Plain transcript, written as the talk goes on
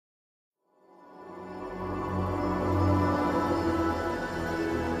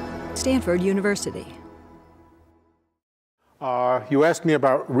Stanford University. You asked me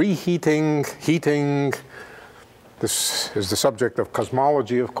about reheating, heating. This is the subject of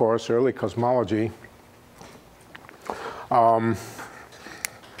cosmology, of course, early cosmology.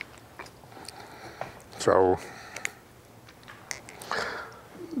 So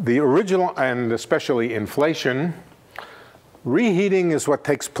the original, and especially inflation, reheating is what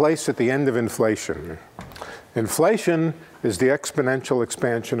takes place at the end of inflation. Inflation is the exponential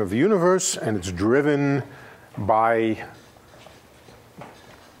expansion of the universe, and it's driven by,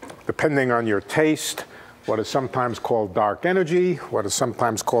 depending on your taste, what is sometimes called dark energy, what is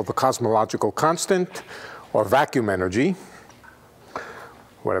sometimes called the cosmological constant, or vacuum energy,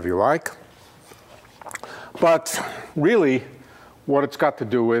 whatever you like. But really, what it's got to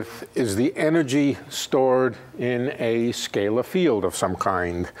do with is the energy stored in a scalar field of some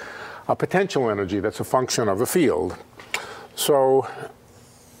kind, a potential energy that's a function of a field. So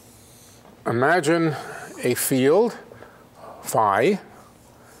imagine a field, phi.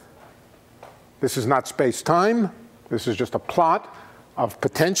 This is not space-time. This is just a plot of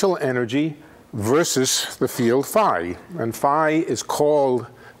potential energy versus the field phi. And phi is called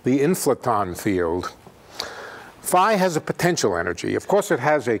the inflaton field. Phi has a potential energy. Of course, it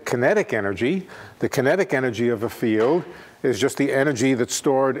has a kinetic energy. The kinetic energy of a field is just the energy that's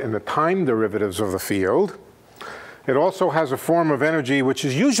stored in the time derivatives of the field. It also has a form of energy which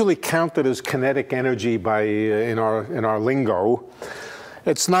is usually counted as kinetic energy in our lingo.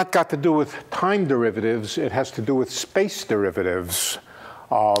 It's not got to do with time derivatives. It has to do with space derivatives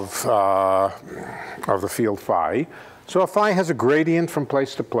of the field phi. So if phi has a gradient from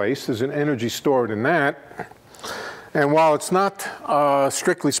place to place, there's an energy stored in that. And while it's not,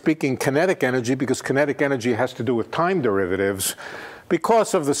 strictly speaking, kinetic energy, because kinetic energy has to do with time derivatives,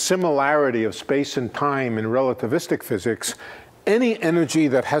 because of the similarity of space and time in relativistic physics, any energy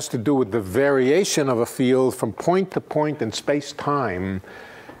that has to do with the variation of a field from point to point in space-time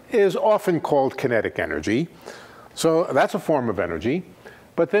is often called kinetic energy. So that's a form of energy.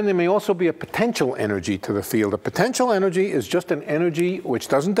 But then there may also be a potential energy to the field. A potential energy is just an energy which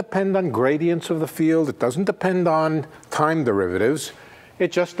doesn't depend on gradients of the field. It doesn't depend on time derivatives.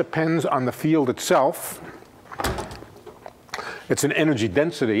 It just depends on the field itself. It's an energy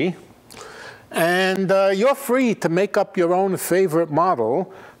density. And you're free to make up your own favorite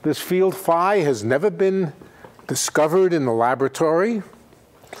model. This field phi has never been discovered in the laboratory.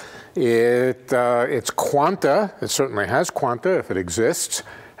 Its quanta, it certainly has quanta if it exists,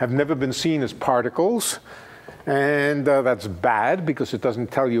 have never been seen as particles. And that's bad because it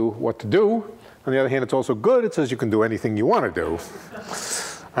doesn't tell you what to do. On the other hand, it's also good. It says you can do anything you want to do.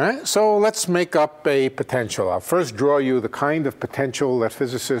 All right, so let's make up a potential. I'll first draw you the kind of potential that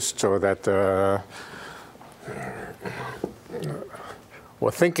physicists or that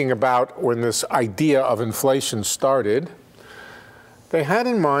were thinking about when this idea of inflation started. They had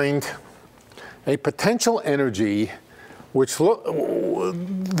in mind a potential energy which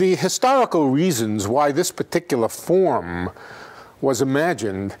the historical reasons why this particular form was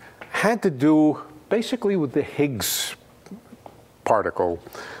imagined had to do basically with the Higgs particle.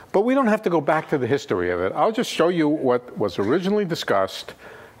 But we don't have to go back to the history of it. I'll just show you what was originally discussed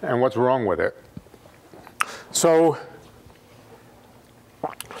and what's wrong with it. So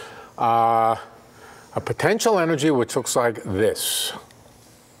a potential energy which looks like this.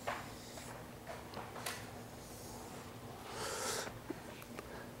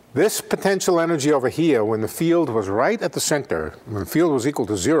 This potential energy over here, when the field was right at the center, when the field was equal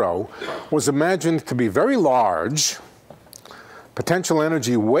to 0, was imagined to be very large. Potential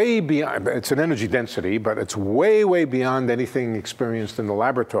energy way beyond, it's an energy density, but it's way, way beyond anything experienced in the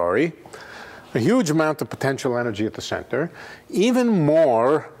laboratory. A huge amount of potential energy at the center. Even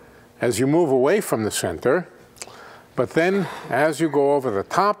more as you move away from the center. But then as you go over the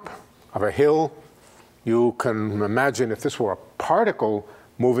top of a hill, you can imagine if this were a particle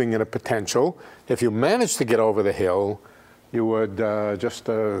moving in a potential, if you managed to get over the hill, you would just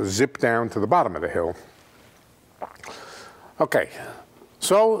zip down to the bottom of the hill. Okay,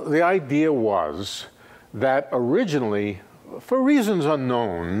 so the idea was that originally, for reasons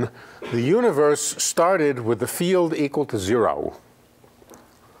unknown, the universe started with the field equal to 0.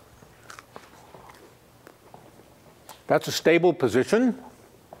 That's a stable position,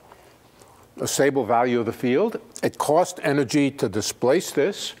 a stable value of the field. It cost energy to displace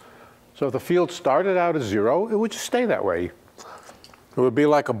this. So if the field started out as 0, it would just stay that way. It would be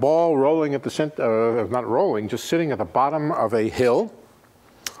like a ball rolling at the center, not rolling, just sitting at the bottom of a hill.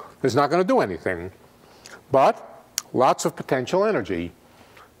 It's not going to do anything. But lots of potential energy.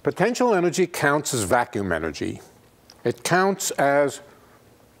 Potential energy counts as vacuum energy. It counts as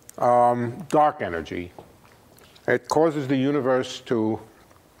dark energy. It causes the universe to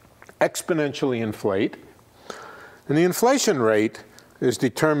exponentially inflate. And the inflation rate is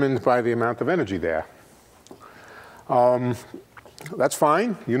determined by the amount of energy there. That's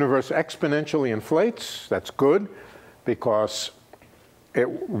fine. The universe exponentially inflates. That's good because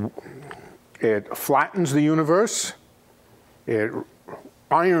it flattens the universe. It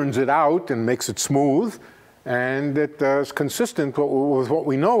irons it out and makes it smooth. And it is consistent with what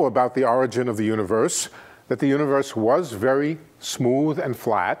we know about the origin of the universe, that the universe was very smooth and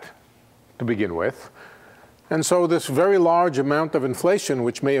flat to begin with. And so this very large amount of inflation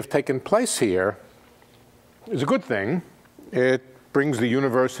which may have taken place here is a good thing. It brings the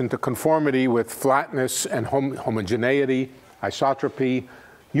universe into conformity with flatness and homogeneity, isotropy,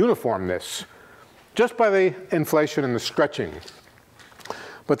 uniformness, just by the inflation and the stretching.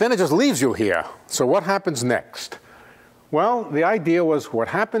 But then it just leaves you here. So what happens next? Well, the idea was what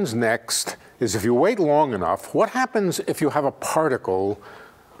happens next is if you wait long enough, what happens if you have a particle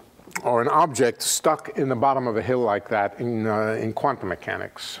or an object stuck in the bottom of a hill like that in quantum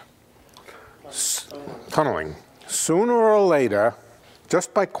mechanics? Tunneling. Sooner or later,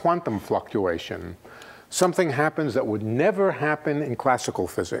 just by quantum fluctuation, something happens that would never happen in classical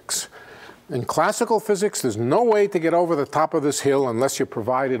physics. In classical physics, there's no way to get over the top of this hill unless you're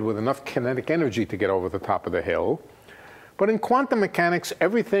provided with enough kinetic energy to get over the top of the hill. But in quantum mechanics,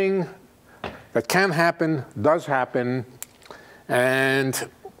 everything that can happen does happen. And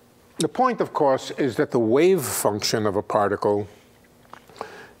the point, of course, is that the wave function of a particle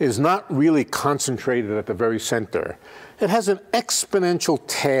is not really concentrated at the very center. It has an exponential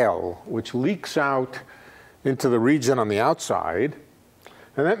tail which leaks out into the region on the outside.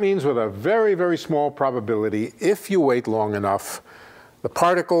 And that means with a very, very small probability, if you wait long enough, the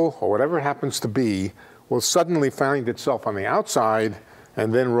particle, or whatever it happens to be, will suddenly find itself on the outside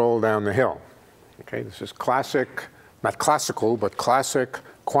and then roll down the hill. Okay, this is classic, not classical, but classic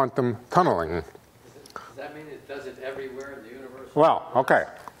quantum tunneling. Does that mean it does it everywhere in the universe? Well, okay.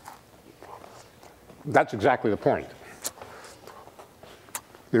 That's exactly the point.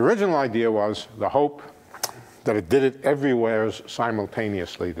 The original idea was the hope that it did it everywhere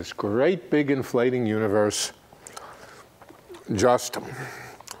simultaneously. This great big inflating universe just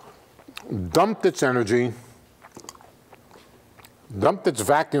dumped its energy, dumped its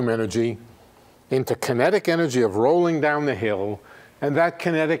vacuum energy into kinetic energy of rolling down the hill, and that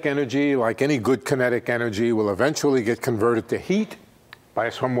kinetic energy, like any good kinetic energy, will eventually get converted to heat by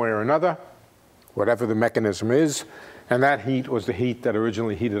some way or another, whatever the mechanism is, and that heat was the heat that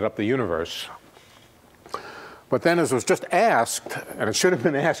originally heated up the universe. But then, as was just asked, and it should have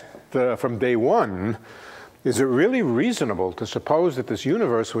been asked from day one, is it really reasonable to suppose that this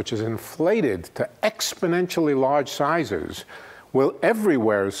universe, which is inflated to exponentially large sizes, will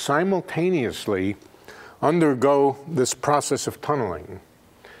everywhere simultaneously undergo this process of tunneling?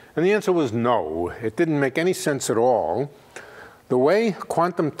 And the answer was no. It didn't make any sense at all. The way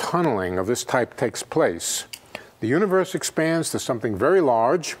quantum tunneling of this type takes place, the universe expands to something very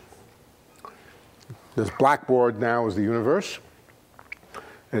large. This blackboard now is the universe.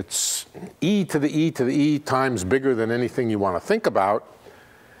 It's e to the e to the e times bigger than anything you want to think about.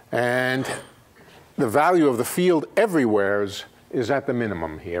 And the value of the field everywhere is at the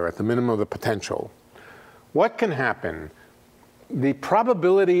minimum here, at the minimum of the potential. What can happen? The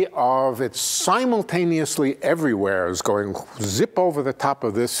probability of it simultaneously everywhere is going zip over the top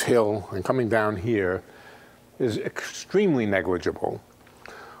of this hill and coming down here is extremely negligible.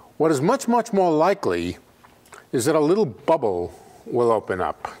 What is much, much more likely is that a little bubble will open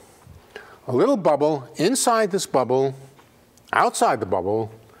up. A little bubble, inside this bubble, outside the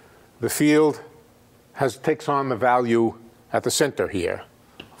bubble, the field takes on the value at the center here,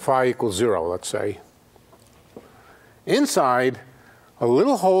 phi equals 0, let's say. Inside, a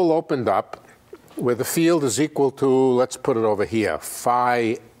little hole opened up where the field is equal to, let's put it over here,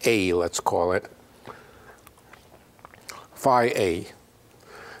 phi a, let's call it, phi a.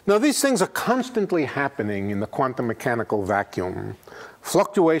 Now, these things are constantly happening in the quantum mechanical vacuum.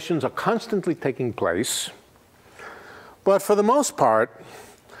 Fluctuations are constantly taking place. But for the most part,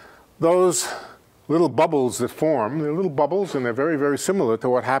 those little bubbles that form, they're little bubbles, and they're very, very similar to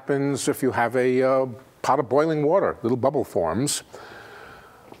what happens if you have a pot of boiling water. Little bubble forms.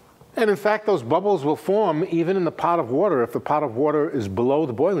 And in fact, those bubbles will form even in the pot of water if the pot of water is below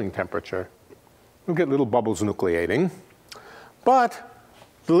the boiling temperature. You'll get little bubbles nucleating. But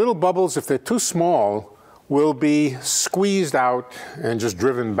the little bubbles, if they're too small, will be squeezed out and just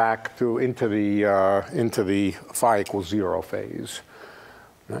driven back into the phi equals 0 phase.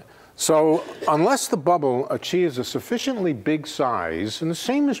 So unless the bubble achieves a sufficiently big size, and the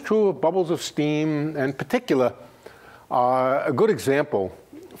same is true of bubbles of steam, and in particular, a good example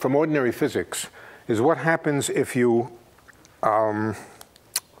from ordinary physics is what happens if you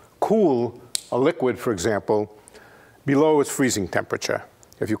cool a liquid, for example, below its freezing temperature.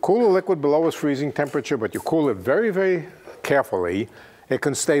 If you cool a liquid below its freezing temperature, but you cool it very, very carefully, it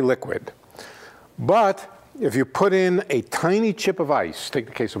can stay liquid. But if you put in a tiny chip of ice, take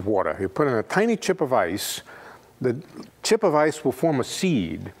the case of water, you put in a tiny chip of ice, the chip of ice will form a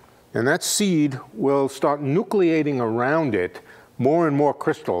seed, and that seed will start nucleating around it more and more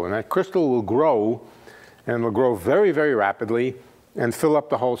crystal, and that crystal will grow, and will grow very, very rapidly and fill up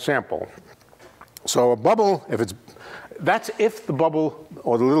the whole sample. So a bubble, that's if the bubble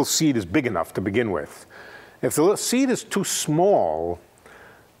or the little seed is big enough to begin with. If the little seed is too small,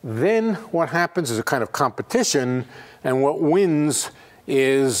 then what happens is a kind of competition, and what wins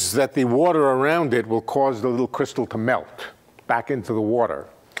is that the water around it will cause the little crystal to melt back into the water.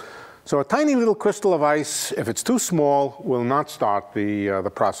 So a tiny little crystal of ice, if it's too small, will not start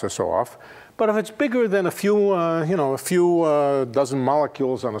the process off. But if it's bigger than a few dozen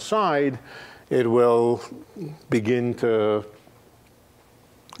molecules on a side, it will begin to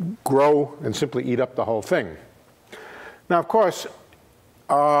grow and simply eat up the whole thing. Now, of course,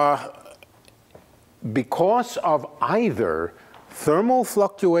 because of either thermal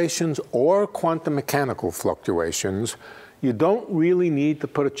fluctuations or quantum mechanical fluctuations, you don't really need to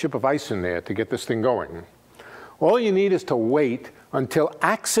put a chip of ice in there to get this thing going. All you need is to wait until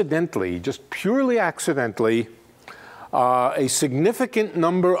accidentally, just purely accidentally, a significant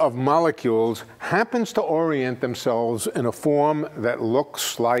number of molecules happens to orient themselves in a form that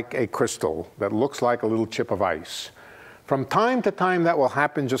looks like a crystal, that looks like a little chip of ice. From time to time, that will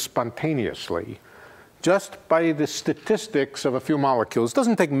happen just spontaneously, just by the statistics of a few molecules. It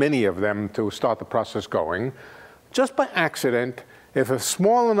doesn't take many of them to start the process going. Just by accident, if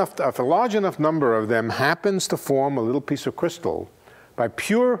a large enough number of them happens to form a little piece of crystal, by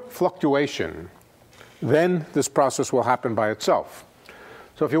pure fluctuation, then this process will happen by itself.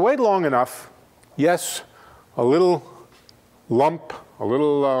 So if you wait long enough, yes, a little lump, a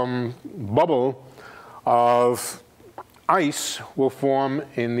little bubble of ice will form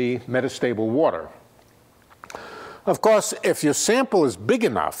in the metastable water. Of course, if your sample is big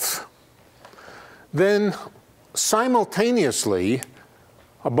enough, then simultaneously,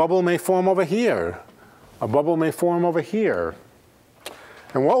 a bubble may form over here. A bubble may form over here.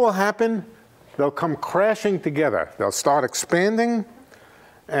 And what will happen? They'll come crashing together. They'll start expanding,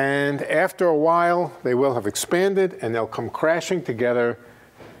 and after a while, they will have expanded, and they'll come crashing together,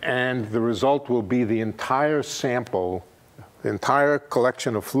 and the result will be the entire sample, the entire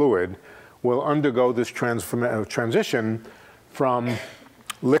collection of fluid will undergo this transition from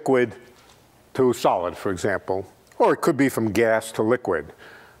liquid to solid, for example, or it could be from gas to liquid.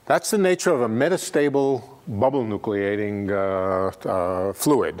 That's the nature of a metastable bubble nucleating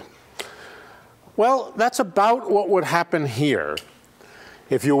fluid. Well, that's about what would happen here.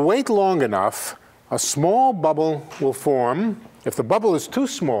 If you wait long enough, a small bubble will form. If the bubble is too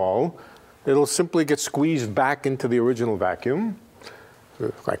small, it'll simply get squeezed back into the original vacuum.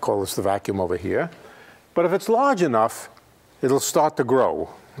 I call this the vacuum over here. But if it's large enough, it'll start to grow.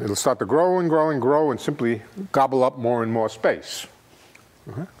 It'll start to grow and grow and grow and simply gobble up more and more space.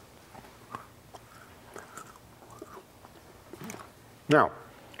 Now,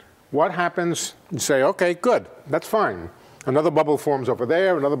 what happens? You say, OK, good, that's fine. Another bubble forms over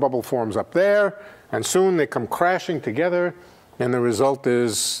there, another bubble forms up there, and soon they come crashing together, and the result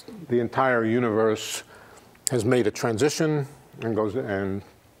is the entire universe has made a transition and goes, and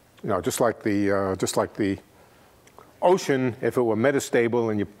just like the ocean, if it were metastable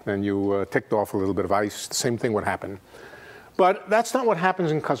and you ticked off a little bit of ice, the same thing would happen. But that's not what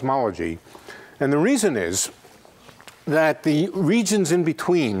happens in cosmology, and the reason is that the regions in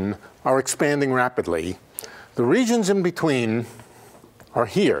between are expanding rapidly. The regions in between are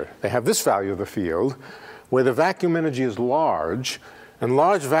here. They have this value of the field, where the vacuum energy is large, and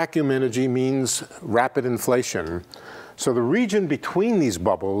large vacuum energy means rapid inflation. So the region between these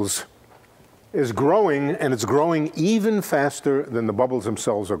bubbles is growing, and it's growing even faster than the bubbles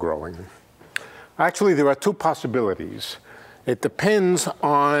themselves are growing. Actually, there are two possibilities. It depends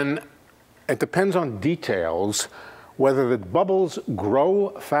on details, whether the bubbles grow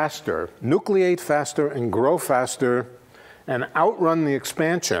faster, nucleate faster, and grow faster, and outrun the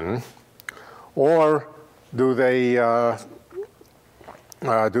expansion, or do they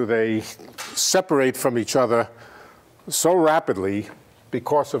separate from each other so rapidly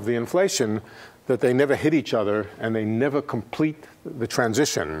because of the inflation that they never hit each other and they never complete the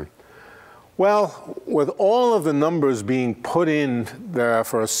transition? Well, with all of the numbers being put in there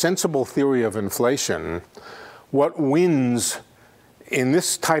for a sensible theory of inflation, what wins in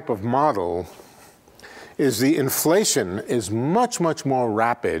this type of model is the inflation is much, much more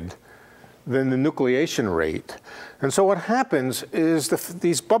rapid than the nucleation rate. And so what happens is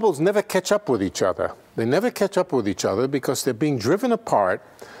these bubbles never catch up with each other. They never catch up with each other because they're being driven apart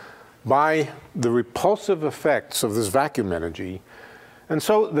by the repulsive effects of this vacuum energy. And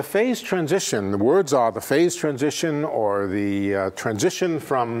so the phase transition, the words are the phase transition or the transition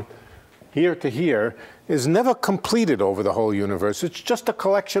from here to here, is never completed over the whole universe. It's just a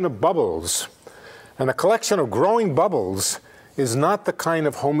collection of bubbles. And a collection of growing bubbles is not the kind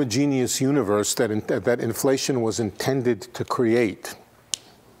of homogeneous universe that inflation was intended to create.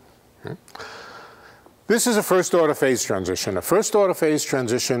 This is a first-order phase transition. A first-order phase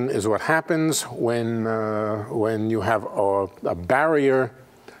transition is what happens when you have a barrier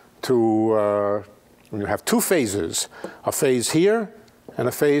to, when you have two phases, a phase here and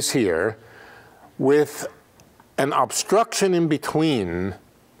a phase here, with an obstruction in between,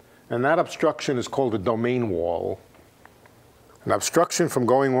 and that obstruction is called a domain wall. An obstruction from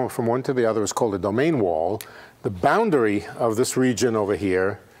going from one to the other is called a domain wall. The boundary of this region over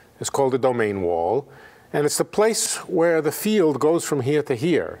here is called a domain wall. And it's the place where the field goes from here to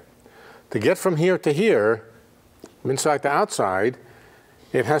here. To get from here to here, from inside to outside,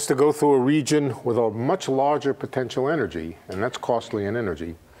 it has to go through a region with a much larger potential energy, and that's costly in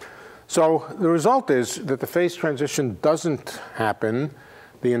energy. So the result is that the phase transition doesn't happen.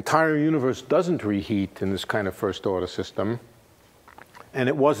 The entire universe doesn't reheat in this kind of first-order system. And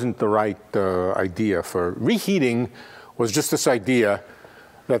it wasn't the right idea for reheating. Was just this idea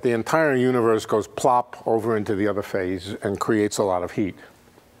that the entire universe goes plop over into the other phase and creates a lot of heat.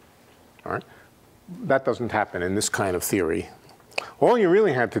 All right? That doesn't happen in this kind of theory. All you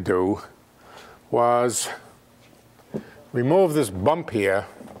really had to do was remove this bump here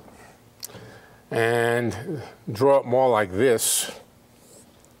and draw it more like this.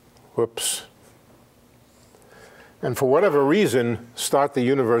 Whoops. And for whatever reason, start the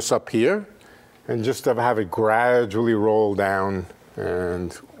universe up here and just have it gradually roll down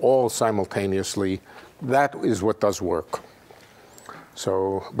and all simultaneously. That is what does work.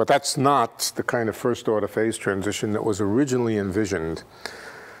 So, but that's not the kind of first-order phase transition that was originally envisioned.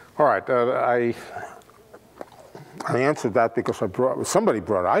 All right, I answered that because somebody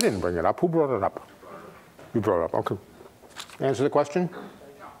brought it. I didn't bring it up. Who brought it up? You brought it up. Okay. Answer the question?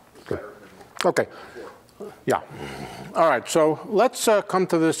 Good. Okay. Yeah. All right. So let's come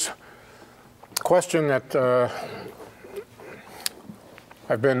to this question that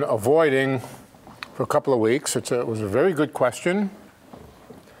I've been avoiding for a couple of weeks. It was a very good question.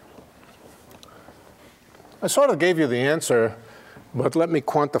 I sort of gave you the answer, but let me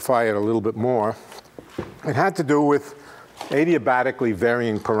quantify it a little bit more. It had to do with adiabatically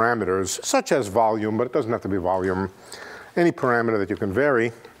varying parameters, such as volume, but it doesn't have to be volume. Any parameter that you can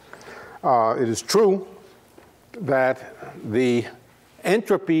vary. It is true that the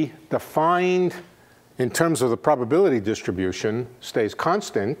entropy defined in terms of the probability distribution stays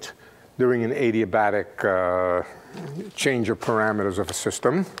constant during an adiabatic change of parameters of a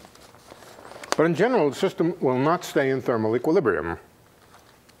system. But in general, the system will not stay in thermal equilibrium.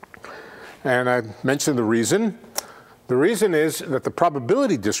 And I mentioned the reason. The reason is that the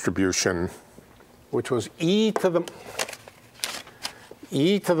probability distribution, which was e to the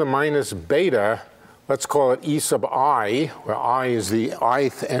minus beta, let's call it E sub I, where I is the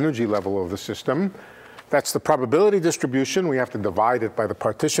ith energy level of the system. That's the probability distribution. We have to divide it by the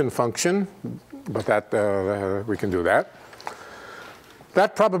partition function, but that we can do that.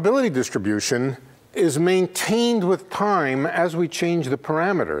 That probability distribution is maintained with time as we change the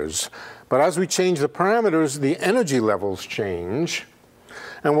parameters. But as we change the parameters, the energy levels change.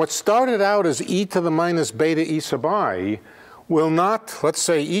 And what started out as e to the minus beta E sub I will not, let's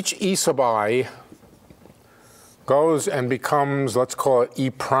say each E sub I goes and becomes, let's call it E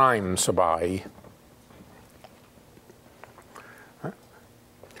prime sub I.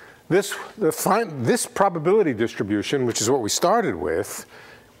 This probability distribution, which is what we started with,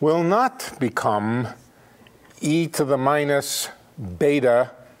 will not become e to the minus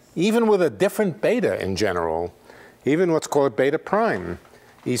beta, even with a different beta in general, even let's call it beta prime,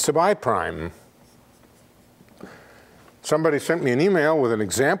 E sub I prime. Somebody sent me an email with an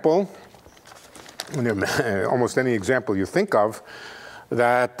example, almost any example you think of,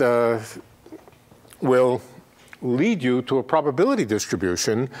 that will lead you to a probability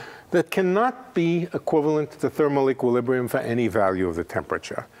distribution that cannot be equivalent to thermal equilibrium for any value of the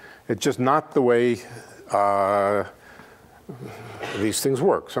temperature. It's just not the way these things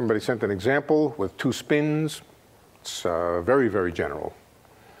work. Somebody sent an example with 2 spins. It's very, very general.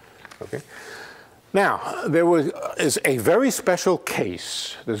 Okay. Now, is a very special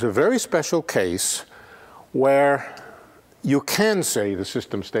case. There's a very special case where you can say the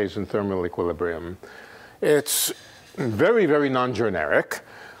system stays in thermal equilibrium. It's very, very non-generic.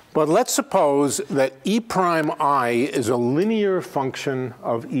 But let's suppose that E prime I is a linear function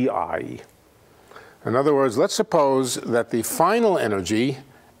of EI. In other words, let's suppose that the final energy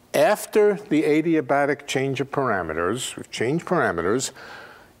after the adiabatic change of parameters, we've changed parameters,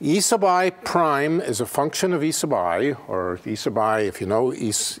 E sub I prime is a function of E sub I, or E sub I, if you know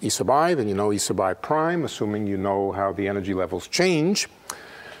E sub I, then you know E sub I prime, assuming you know how the energy levels change.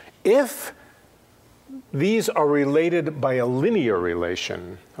 If these are related by a linear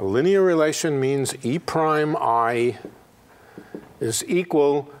relation means E prime I is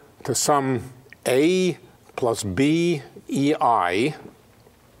equal to some A plus B EI,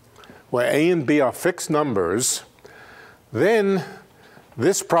 where A and B are fixed numbers, then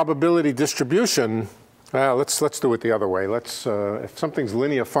this probability distribution, let's do it the other way. If something's a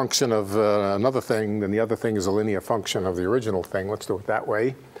linear function of another thing, then the other thing is a linear function of the original thing. Let's do it that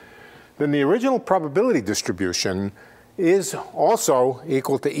way. Then the original probability distribution is also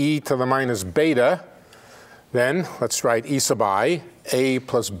equal to E to the minus beta. Then let's write E sub I, A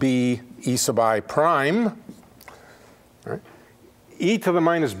plus B E sub I prime. All right. E to the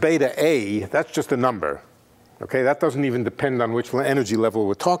minus beta A, that's just a number. Okay, that doesn't even depend on which energy level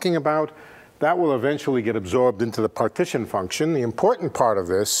we're talking about. That will eventually get absorbed into the partition function. The important part of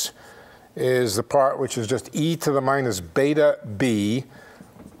this is the part which is just E to the minus beta B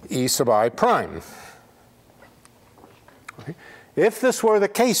E sub I prime. Okay. If this were the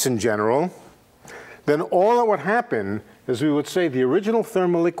case in general, then all that would happen is we would say the original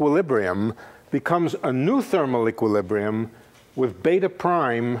thermal equilibrium becomes a new thermal equilibrium with beta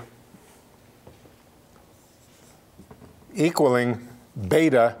prime equaling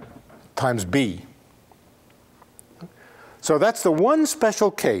beta times B. So that's the one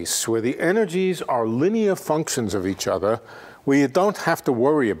special case where the energies are linear functions of each other, where you don't have to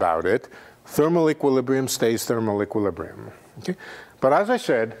worry about it. Thermal equilibrium stays thermal equilibrium. Okay? But as I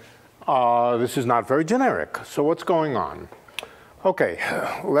said, this is not very generic. So what's going on? Okay,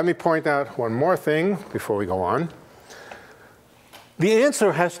 let me point out one more thing before we go on. The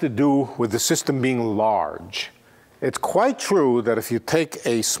answer has to do with the system being large. It's quite true that if you take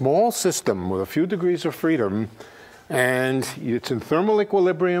a small system with a few degrees of freedom and it's in thermal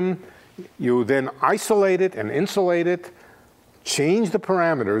equilibrium, you then isolate it and insulate it, change the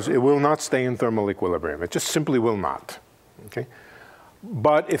parameters, it will not stay in thermal equilibrium. It just simply will not. Okay?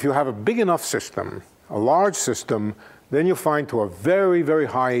 But if you have a big enough system, a large system, then you'll find to a very, very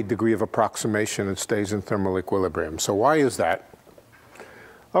high degree of approximation it stays in thermal equilibrium. So why is that?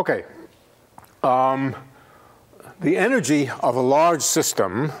 Okay. The energy of a large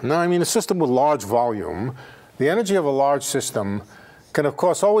system, now I mean a system with large volume, the energy of a large system can of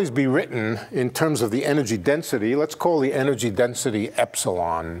course always be written in terms of the energy density. Let's call the energy density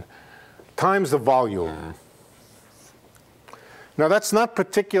epsilon times the volume. Now that's not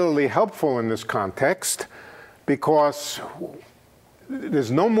particularly helpful in this context because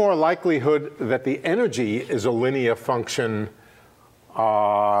there's no more likelihood that the energy is a linear function.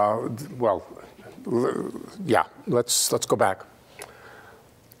 Let's go back.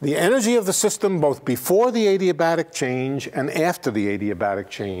 The energy of the system both before the adiabatic change and after the adiabatic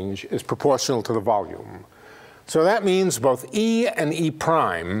change is proportional to the volume. So that means both E and E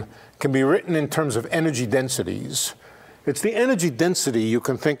prime can be written in terms of energy densities. It's the energy density you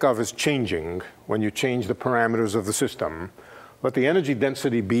can think of as changing when you change the parameters of the system. Let the energy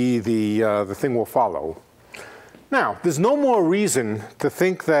density be the thing will follow. Now, there's no more reason to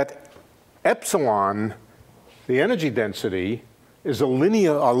think that epsilon, the energy density,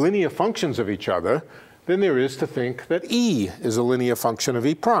 are linear functions of each other than there is to think that E is a linear function of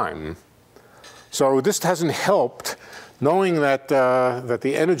E prime. So this hasn't helped. Knowing that, that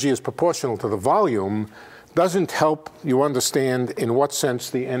the energy is proportional to the volume doesn't help you understand in what sense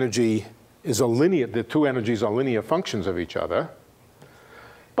the energy is the two energies are linear functions of each other.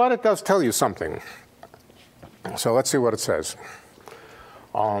 But it does tell you something. So let's see what it says.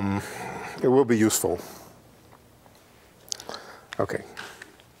 It will be useful. Okay.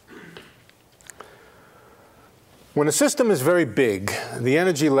 When a system is very big, the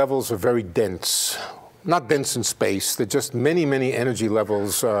energy levels are very dense. Not dense in space, they're just many, many energy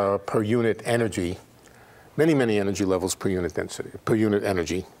levels per unit energy. Many, many energy levels per unit density, per unit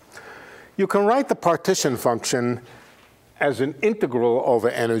energy. You can write the partition function as an integral over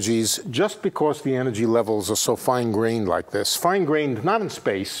energies just because the energy levels are so fine-grained like this. Fine-grained not in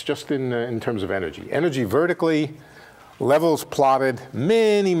space, just in terms of energy. Energy vertically, levels plotted,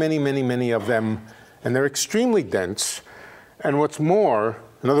 many of them, and they're extremely dense. And what's more,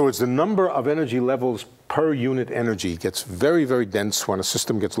 in other words, the number of energy levels per unit energy gets very, very dense when a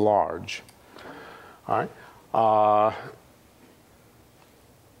system gets large. All right?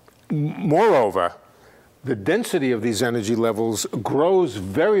 Moreover, the density of these energy levels grows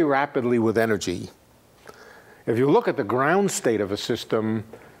very rapidly with energy. If you look at the ground state of a system,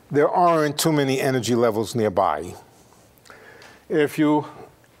 there aren't too many energy levels nearby. If you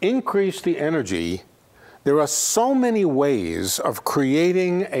increase the energy, there are so many ways of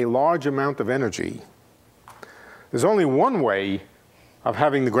creating a large amount of energy. There's only one way of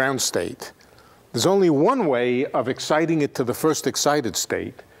having the ground state. There's only one way of exciting it to the first excited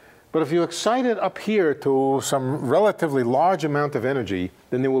state. But if you excite it up here to some relatively large amount of energy,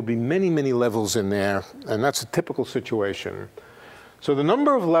 then there will be many levels in there, and that's a typical situation. So the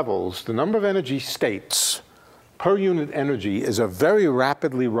number of levels, the number of energy states per unit energy is a very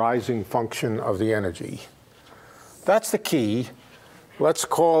rapidly rising function of the energy. That's the key. Let's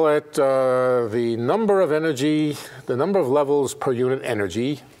call it the number of energy, the number of levels per unit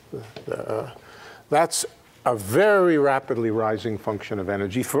energy. That's a very rapidly rising function of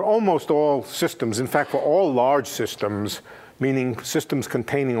energy for almost all systems. In fact, for all large systems, meaning systems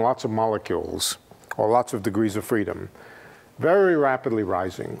containing lots of molecules or lots of degrees of freedom. Very rapidly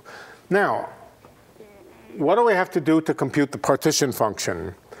rising. Now, what do we have to do to compute the partition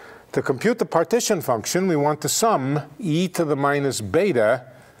function? To compute the partition function, we want to sum e to the minus beta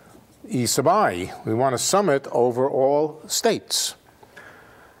e sub I. We want to sum it over all states.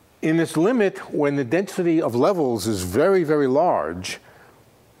 In this limit, when the density of levels is very, very large,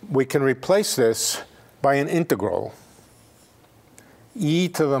 we can replace this by an integral. E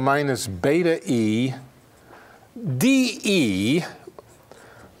to the minus beta E dE,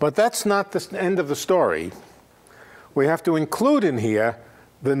 but that's not the end of the story. We have to include in here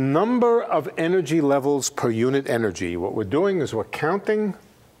the number of energy levels per unit energy. What we're doing is we're counting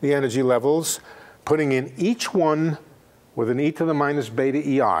the energy levels, putting in each one with an e to the minus beta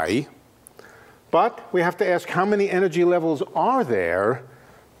EI, but we have to ask how many energy levels are there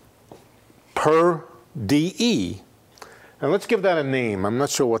per dE. And let's give that a name. I'm not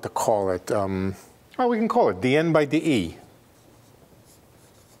sure what to call it. Well, we can call it dN by dE.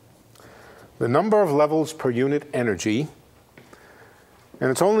 The number of levels per unit energy. And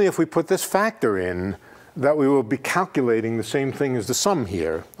it's only if we put this factor in that we will be calculating the same thing as the sum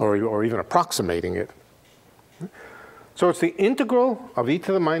here, or even approximating it. So it's the integral of e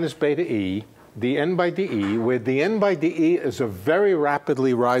to the minus beta E, dN by dE, where dN by dE is a very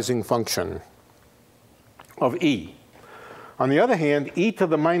rapidly rising function of E. On the other hand, e to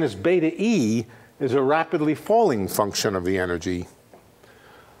the minus beta E is a rapidly falling function of the energy.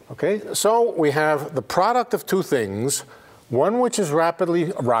 Okay, so we have the product of two things, one which is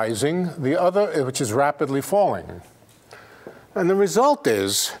rapidly rising, the other which is rapidly falling. And the result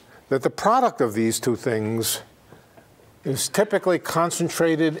is that the product of these two things is typically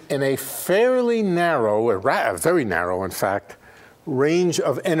concentrated in a fairly narrow, very narrow in fact, range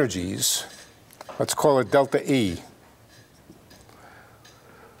of energies. Let's call it delta E.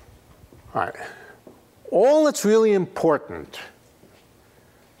 All right. All that's really important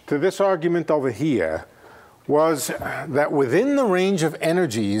to this argument over here was that within the range of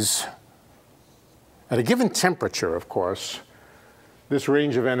energies, at a given temperature, of course, this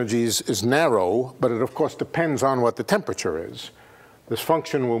range of energies is narrow, but it of course depends on what the temperature is. This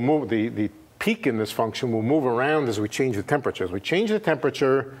function will move, the peak in this function will move around as we change the temperature. As we change the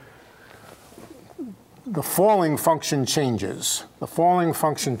temperature, the falling function changes. The falling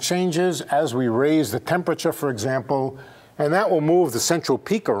function changes as we raise the temperature, for example, and that will move the central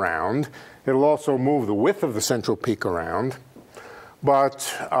peak around. It'll also move the width of the central peak around. But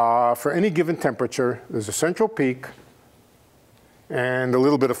for any given temperature, there's a central peak and a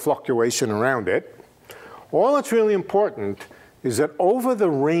little bit of fluctuation around it. All that's really important is that over the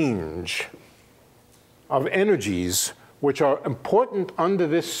range of energies which are important under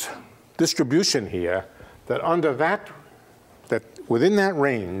this distribution here, that within that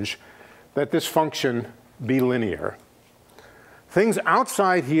range, that this function be linear. Things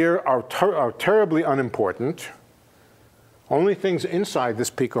outside here are terribly unimportant. Only things inside this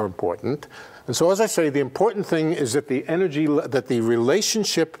peak are important. And so, as I say, the important thing is that the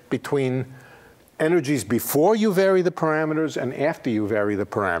relationship between energies before you vary the parameters and after you vary the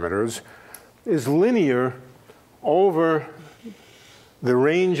parameters is linear over the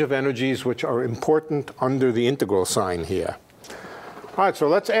range of energies which are important under the integral sign here. All right, so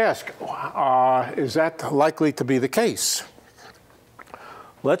let's ask, is that likely to be the case?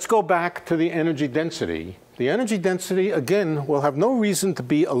 Let's go back to the energy density. The energy density, again, will have no reason to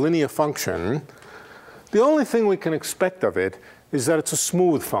be a linear function. The only thing we can expect of it is that it's a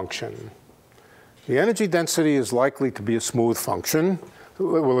smooth function. The energy density is likely to be a smooth function.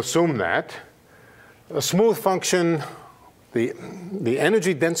 We'll assume that. A smooth function, the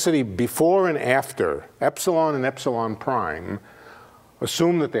energy density before and after, epsilon and epsilon prime,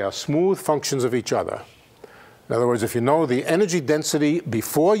 assume that they are smooth functions of each other. In other words, if you know the energy density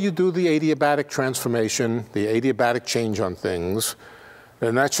before you do the adiabatic transformation, the adiabatic change on things,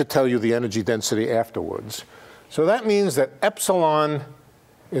 then that should tell you the energy density afterwards. So that means that epsilon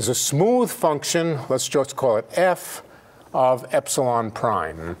is a smooth function, let's just call it f, of epsilon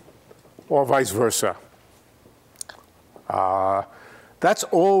prime, or vice versa. That's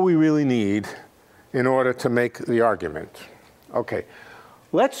all we really need in order to make the argument. Okay,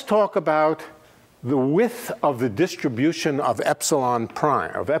 let's talk about the width of the distribution of epsilon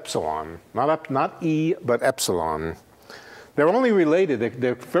prime, of epsilon, not E, but epsilon. They're only related,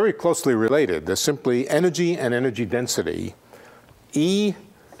 they're very closely related. They're simply energy and energy density. E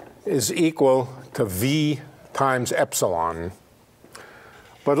is equal to V times epsilon.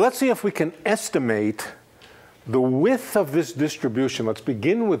 But let's see if we can estimate the width of this distribution. Let's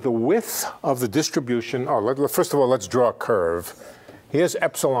begin with the width of the distribution. First of all, let's draw a curve. Here's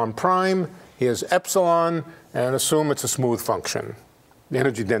epsilon prime. Here's epsilon, and assume it's a smooth function. The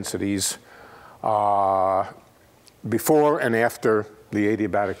energy densities before and after the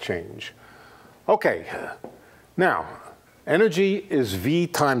adiabatic change. Okay, now, energy is V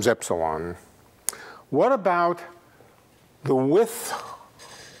times epsilon. What about the width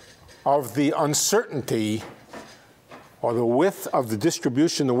of the uncertainty, or the width of the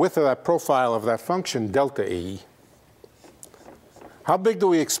distribution, the width of that profile of that function, delta E? How big do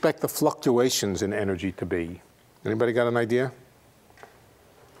we expect the fluctuations in energy to be? Anybody got an idea?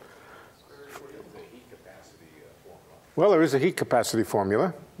 Well, there is a heat capacity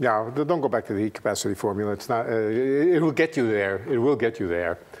formula. Yeah, don't go back to the heat capacity formula. It's not. It will get you there. It will get you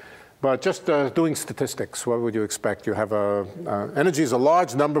there. But just doing statistics, what would you expect? You have energy is a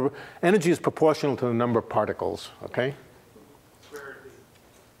large number. Energy is proportional to the number of particles. Okay.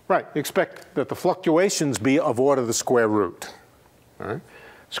 Right. You expect that the fluctuations be of order the square root. All right.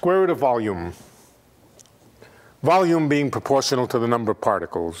 Square root of volume. Volume being proportional to the number of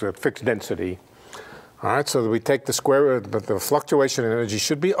particles at fixed density. All right, so we take the square root, but the fluctuation in energy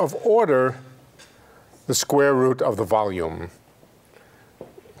should be of order the square root of the volume.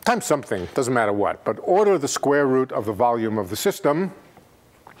 Times something, doesn't matter what, but order the square root of the volume of the system.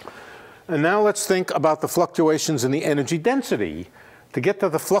 And now let's think about the fluctuations in the energy density. To get to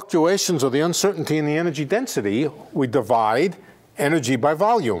the fluctuations or the uncertainty in the energy density, we divide energy by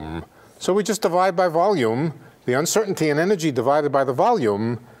volume. So we just divide by volume. The uncertainty in energy divided by the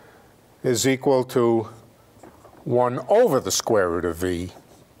volume is equal to 1 over the square root of V.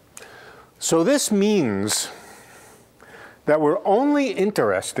 So this means that we're only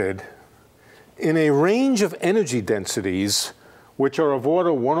interested in a range of energy densities which are of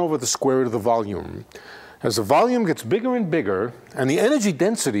order 1 over the square root of the volume. As the volume gets bigger and bigger, and the energy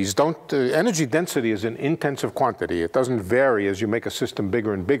densities don't, energy density is an intensive quantity. It doesn't vary as you make a system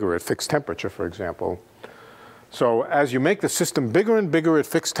bigger and bigger at fixed temperature, for example. So as you make the system bigger and bigger at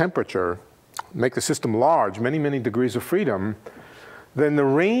fixed temperature, make the system large, many, many degrees of freedom, then the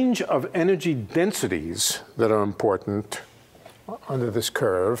range of energy densities that are important under this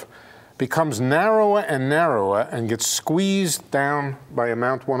curve becomes narrower and narrower and gets squeezed down by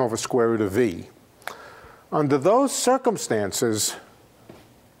amount 1 over square root of V. Under those circumstances,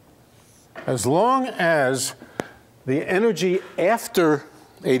 as long as the energy after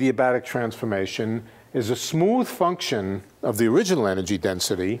adiabatic transformation is a smooth function of the original energy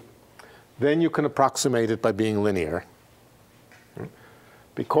density, then you can approximate it by being linear.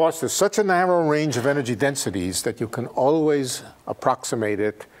 Because there's such a narrow range of energy densities that you can always approximate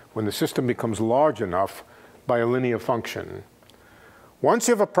it when the system becomes large enough by a linear function. Once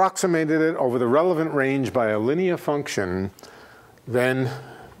you've approximated it over the relevant range by a linear function, then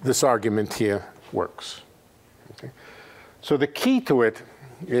this argument here works. Okay? So the key to it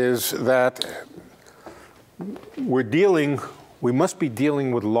is that we must be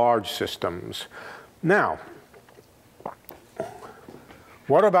dealing with large systems. Now,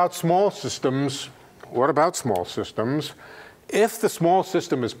 what about small systems? What about small systems? If the small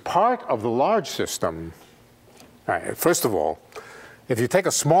system is part of the large system, all right, first of all, if you take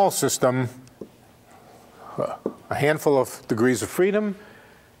a small system, a handful of degrees of freedom,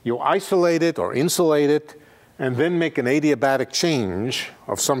 you isolate it or insulate it, and then make an adiabatic change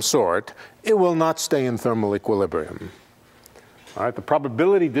of some sort, it will not stay in thermal equilibrium. All right, the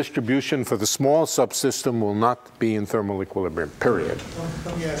probability distribution for the small subsystem will not be in thermal equilibrium, period.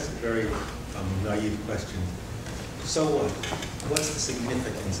 Let me ask a very naive question. So what? What's the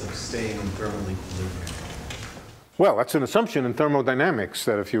significance of staying in thermal equilibrium? Well, that's an assumption in thermodynamics,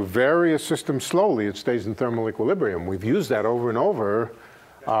 that if you vary a system slowly, it stays in thermal equilibrium. We've used that over and over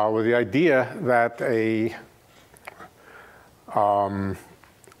with the idea that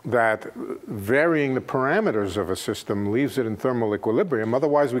that varying the parameters of a system leaves it in thermal equilibrium.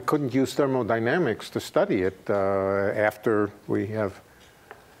 Otherwise, we couldn't use thermodynamics to study it after we have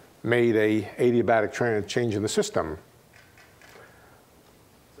made a adiabatic change in the system.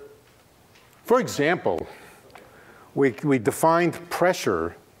 For example, we defined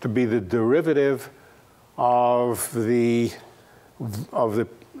pressure to be the derivative of the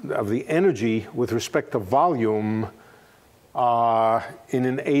energy with respect to volume in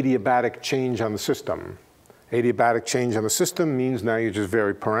an adiabatic change on the system. Adiabatic change on the system means now you just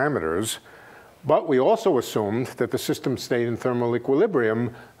vary parameters. But we also assumed that the system stayed in thermal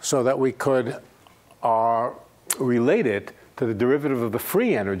equilibrium so that we could relate it to the derivative of the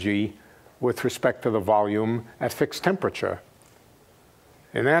free energy with respect to the volume at fixed temperature.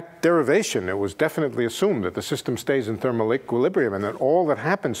 In that derivation, it was definitely assumed that the system stays in thermal equilibrium and that all that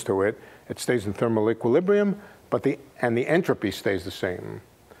happens to it, it stays in thermal equilibrium, and the entropy stays the same.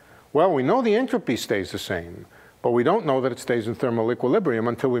 Well, we know the entropy stays the same, but we don't know that it stays in thermal equilibrium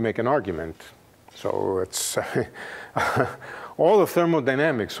until we make an argument. So it's all of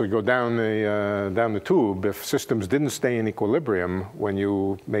thermodynamics would go down the tube if systems didn't stay in equilibrium when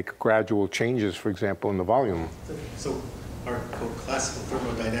you make gradual changes, for example, in the volume. So our classical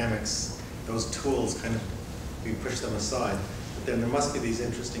thermodynamics, those tools kind of, we push them aside. But then there must be these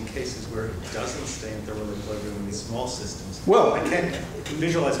interesting cases where it doesn't stay in thermal equilibrium in these small systems. Well, I can't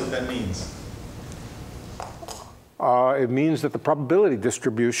visualize what that means. It means that the probability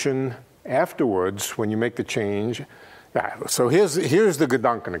distribution afterwards, when you make the change, so here's the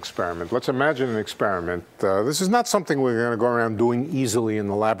Gedanken experiment. Let's imagine an experiment. This is not something we're going to go around doing easily in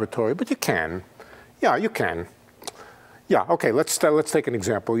the laboratory, but you can. Yeah, you can. Yeah, okay, let's take an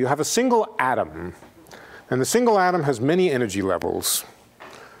example. You have a single atom, and the single atom has many energy levels.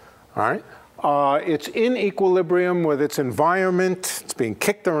 All right? It's in equilibrium with its environment. It's being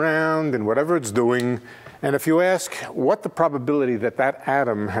kicked around in whatever it's doing. And if you ask what the probability that that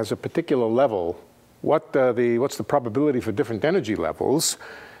atom has a particular level, what's the probability for different energy levels,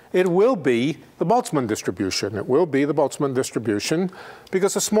 it will be the Boltzmann distribution. It will be the Boltzmann distribution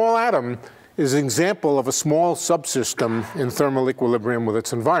because a small atom is an example of a small subsystem in thermal equilibrium with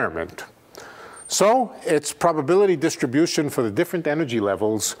its environment. So its probability distribution for the different energy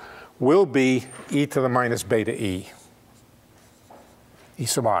levels will be e to the minus beta e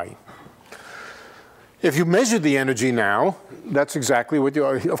sub I. If you measure the energy now, that's exactly what you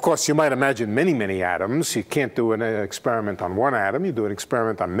are. Of course, you might imagine many, many atoms. You can't do an experiment on one atom. You do an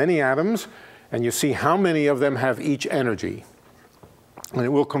experiment on many atoms, and you see how many of them have each energy. And it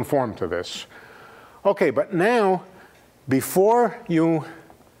will conform to this. OK, but now, you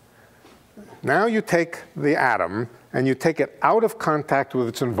take the atom, and you take it out of contact with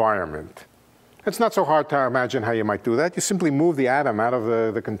its environment. It's not so hard to imagine how you might do that. You simply move the atom out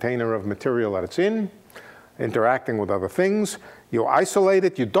of the container of material that it's in, interacting with other things. You isolate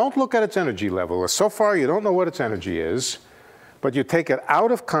it. You don't look at its energy level. So far, you don't know what its energy is. But you take it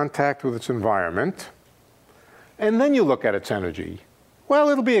out of contact with its environment, and then you look at its energy. Well,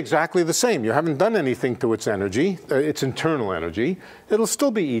 it'll be exactly the same. You haven't done anything to its energy, its internal energy. It'll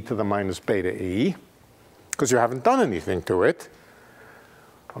still be e to the minus beta e, because you haven't done anything to it.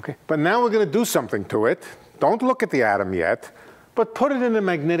 Okay, but now we're going to do something to it. Don't look at the atom yet, but put it in a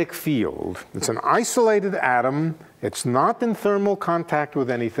magnetic field. It's an isolated atom. It's not in thermal contact with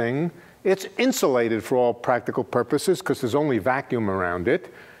anything. It's insulated for all practical purposes because there's only vacuum around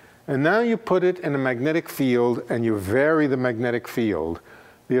it. And now you put it in a magnetic field and you vary the magnetic field.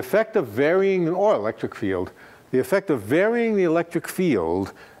 The effect of varying, or electric field, the effect of varying the electric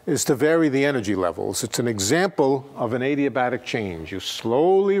field is to vary the energy levels. It's an example of an adiabatic change. You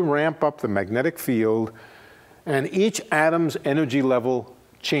slowly ramp up the magnetic field, and each atom's energy level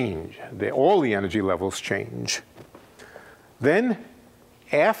change. All the energy levels change. Then,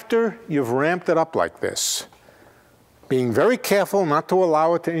 after you've ramped it up like this, being very careful not to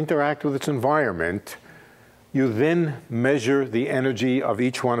allow it to interact with its environment, you then measure the energy of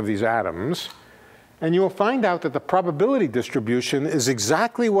each one of these atoms. And you will find out that the probability distribution is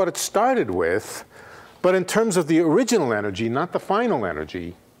exactly what it started with but in terms of the original energy, not the final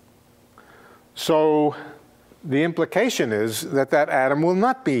energy. So the implication is that that atom will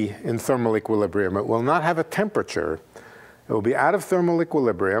not be in thermal equilibrium. It will not have a temperature. It will be out of thermal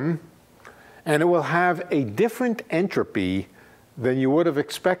equilibrium, and it will have a different entropy than you would have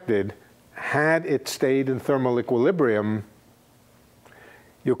expected had it stayed in thermal equilibrium.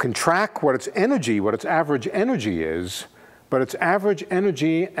 You can track what its energy, what its average energy is, but its average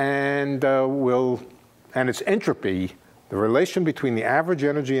energy and its entropy, the relation between the average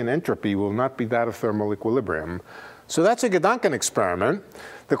energy and entropy will not be that of thermal equilibrium. So that's a Gedanken experiment.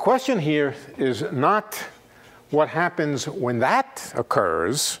 The question here is not what happens when that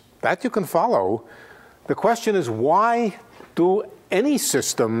occurs. That you can follow. The question is, why do any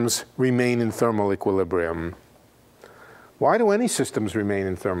systems remain in thermal equilibrium? Why do any systems remain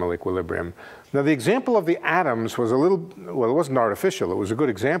in thermal equilibrium? Now, the example of the atoms was a little, well, it wasn't artificial. It was a good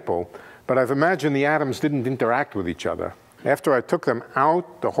example. But I've imagined the atoms didn't interact with each other. After I took them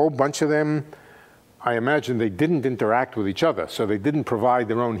out, the whole bunch of them, I imagine they didn't interact with each other. So they didn't provide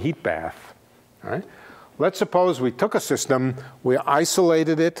their own heat bath. All right? Let's suppose we took a system, we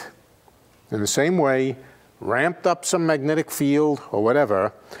isolated it in the same way, ramped up some magnetic field or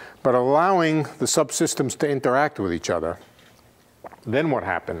whatever, but allowing the subsystems to interact with each other. Then what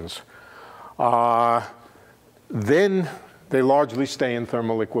happens? Then they largely stay in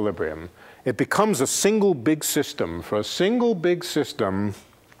thermal equilibrium. It becomes a single big system. For a single big system,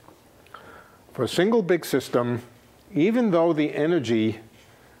 even though the energies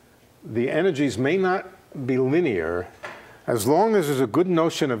may not be linear, as long as there's a good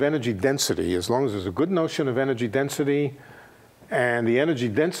notion of energy density, and the energy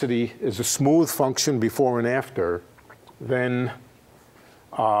density is a smooth function before and after, then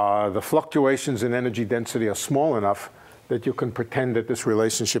the fluctuations in energy density are small enough that you can pretend that this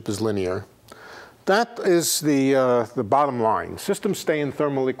relationship is linear. That is the bottom line. Systems stay in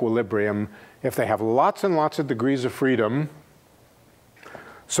thermal equilibrium if they have lots and lots of degrees of freedom,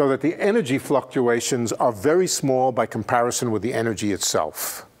 so that the energy fluctuations are very small by comparison with the energy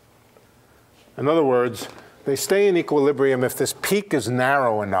itself. In other words, they stay in equilibrium if this peak is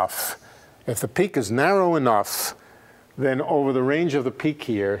narrow enough. If the peak is narrow enough, then over the range of the peak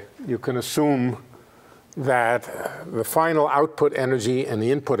here, you can assume that the final output energy and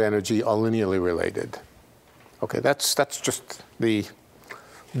the input energy are linearly related. Okay, that's just the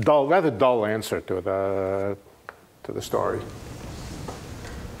rather dull answer to the story.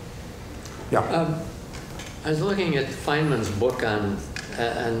 Yeah. I was looking at Feynman's book on,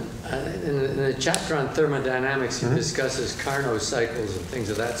 and in the chapter on thermodynamics, he discusses Carnot cycles and things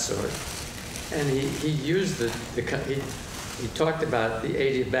of that sort. And he used he talked about the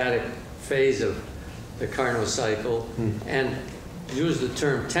adiabatic phase of the Carnot cycle and used the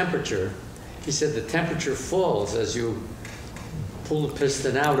term temperature. He said the temperature falls as you pull the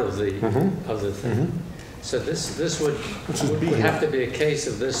piston out of the thing. So this would have to be a case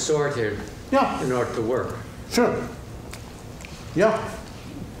of this sort here in order to work. Sure. Yeah.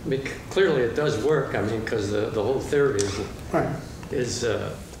 I mean, clearly it does work, I mean, because the whole theory is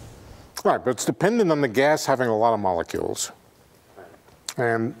right, but it's dependent on the gas having a lot of molecules.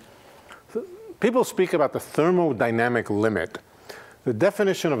 And people speak about the thermodynamic limit. The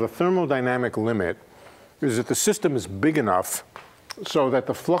definition of the thermodynamic limit is that the system is big enough so that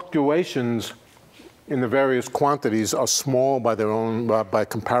the fluctuations in the various quantities are small by their own, by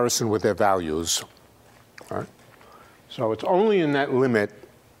comparison with their values. Right? So it's only in that limit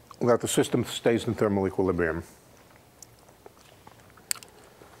that the system stays in thermal equilibrium.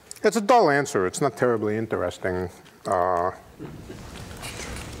 It's a dull answer. It's not terribly interesting. I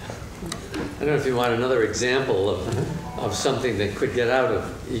don't know if you want another example of something that could get out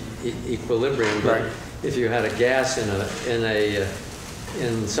of equilibrium, but if you had a gas in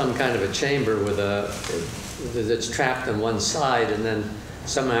some kind of a chamber with that's trapped on one side, and then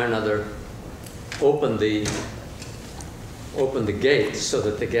somehow or another opened the gate so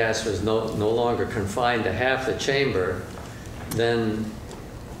that the gas was no longer confined to half the chamber, then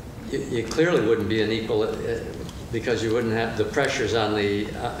you clearly wouldn't be an equal, because you wouldn't have the pressures on the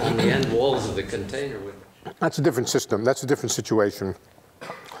end walls of the container. That's a different system. That's a different situation.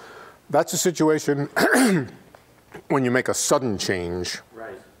 That's a situation when you make a sudden change.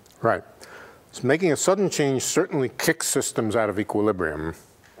 Right. Right. So making a sudden change certainly kicks systems out of equilibrium.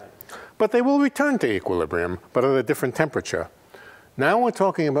 Right. But they will return to equilibrium, but at a different temperature. Now we're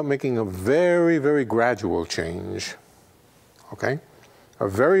talking about making a very, very gradual change. Okay? A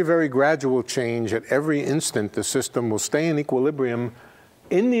very, very gradual change. At every instant, the system will stay in equilibrium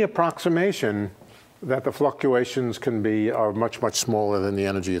in the approximation that the fluctuations are much, much smaller than the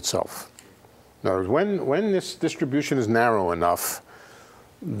energy itself. In other words, when this distribution is narrow enough,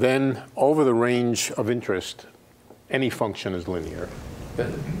 then over the range of interest, any function is linear. But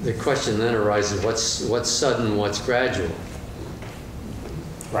the question then arises, what's sudden, what's gradual?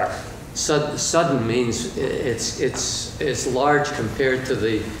 Right. Sudden means it's large compared to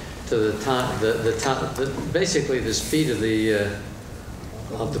the time, basically the speed of the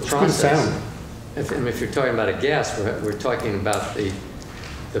process. Sound. If you're talking about a gas, we're talking about the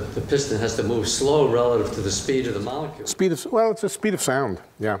piston has to move slow relative to the speed of the molecule. Well, it's the speed of sound.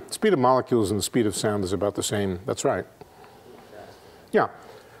 Yeah, speed of molecules and the speed of sound is about the same. That's right. Yeah.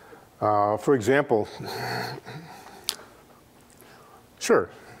 For example, sure.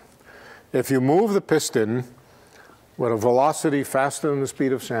 If you move the piston with a velocity faster than the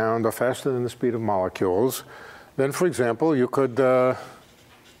speed of sound or faster than the speed of molecules, then, for example, you could,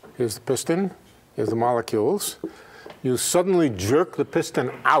 here's the piston, here's the molecules. You suddenly jerk the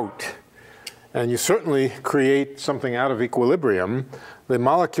piston out, and you certainly create something out of equilibrium. The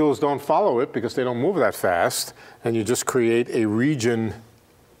molecules don't follow it because they don't move that fast, and you just create a region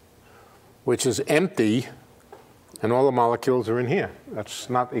which is empty, and all the molecules are in here. That's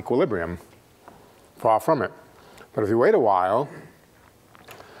not equilibrium. Far from it. But if you wait a while,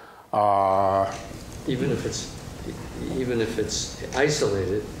 even if it's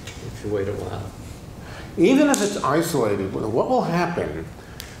isolated, if you wait a while. Even if it's isolated, what will happen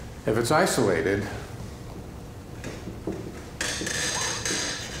if it's isolated?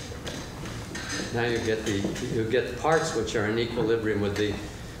 Now you get parts which are in equilibrium with the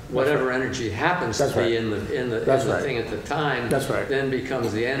whatever energy happens to be in the thing at the time. That's right. Then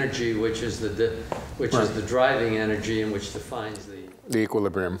becomes the energy which is the driving energy and which defines the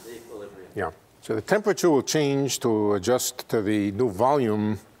equilibrium. The equilibrium. Yeah. So the temperature will change to adjust to the new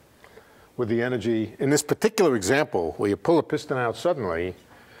volume with the energy. In this particular example, where you pull a piston out suddenly,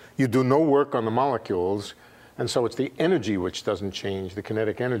 you do no work on the molecules, and so it's the energy which doesn't change, the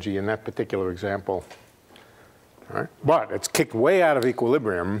kinetic energy in that particular example. All right? But it's kicked way out of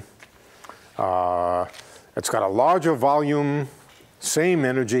equilibrium. It's got a larger volume, same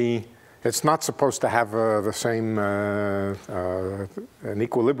energy. It's not supposed to have the same, an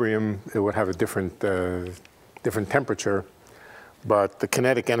equilibrium. It would have a different temperature. But the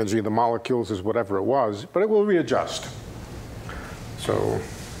kinetic energy of the molecules is whatever it was, but it will readjust. So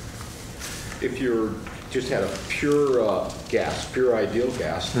if you just had a pure gas, pure ideal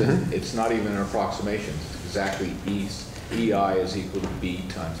gas, then it's not even an approximation. It's exactly EI is equal to B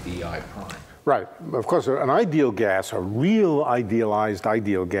times EI prime. Right. Of course, an ideal gas, a real idealized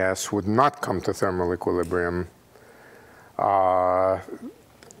ideal gas, would not come to thermal equilibrium.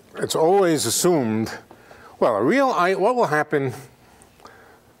 It's always assumed, well, what will happen?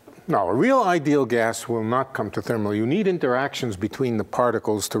 No, a real ideal gas will not come to thermal. You need interactions between the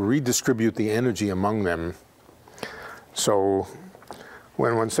particles to redistribute the energy among them. So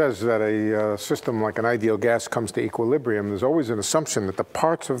when one says that a system like an ideal gas comes to equilibrium, there's always an assumption that the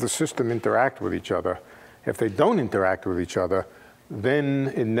parts of the system interact with each other. If they don't interact with each other,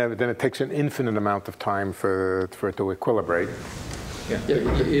 then it takes an infinite amount of time for it to equilibrate. Yeah.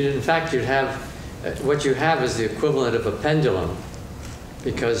 In fact, you'd have, what you have is the equivalent of a pendulum,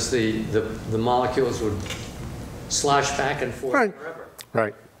 because the molecules would slosh back and forth forever.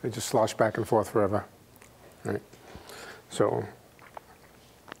 Right. They just slosh back and forth forever. Right. So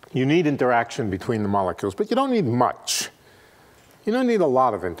you need interaction between the molecules, but you don't need much. You don't need a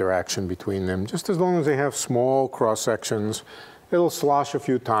lot of interaction between them. Just as long as they have small cross sections, it'll slosh a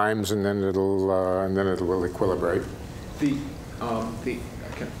few times, and then it will equilibrate.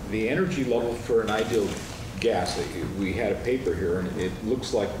 The energy level for an ideal gas, we had a paper here, and it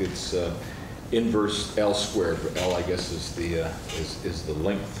looks like it's inverse L squared. L, I guess, is the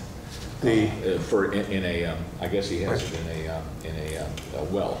length. I guess he has it in a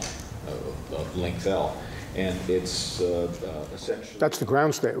well of length L, and it's essentially. That's the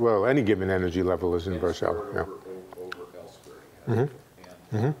ground state. Well, any given energy level is inverse L. Yeah. Over L squared.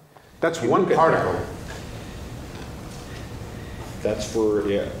 That's one particle. That's for,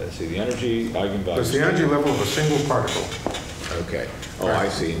 let's see, the energy eigenvalues. That's the energy level of a single particle. Okay. Oh, right. I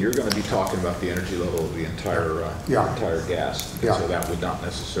see. And you're going to be talking about the energy level of the entire entire gas. Yeah. So that would not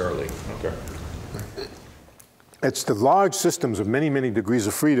necessarily. Okay. It's the large systems of many, many degrees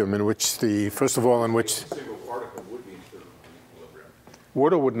of freedom in which first of all, in which. A single particle would be in equilibrium.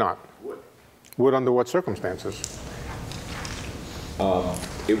 Would or would not? Would. Would under what circumstances?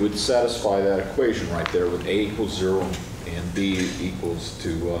 It would satisfy that equation right there with A equals 0 and B equals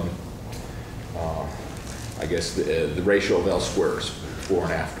to, I guess, the ratio of L squares. before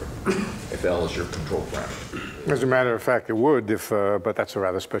and after, if L is your control parameter. As a matter of fact, it would, but that's a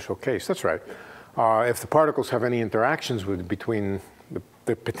rather special case. That's right. If the particles have any interactions between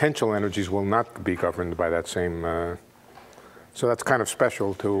the potential energies will not be governed by that same. So that's kind of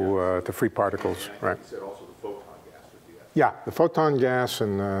special to free particles, right? You said also the photon gas would be that. Yeah, the photon gas,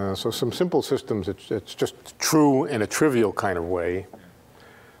 and so some simple systems, it's just true in a trivial kind of way.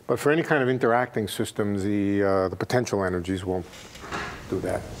 But for any kind of interacting systems, the potential energies won't do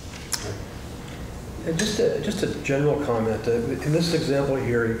that. And just a general comment. In this example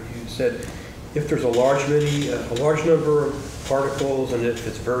here, you said if there's a large number of particles, and if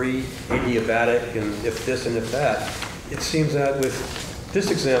it's very adiabatic, and if this and if that, it seems that with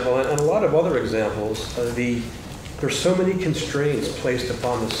this example and a lot of other examples, there's so many constraints placed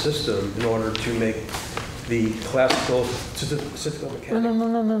upon the system in order to make the classical statistical mechanics.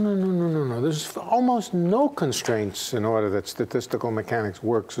 No. There's almost no constraints in order that statistical mechanics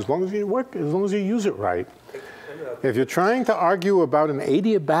works as long as you use it right. If you're trying to argue about an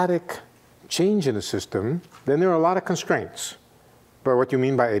adiabatic change in a system, then there are a lot of constraints. But what do you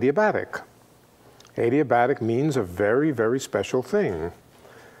mean by adiabatic? Adiabatic means a very, very special thing.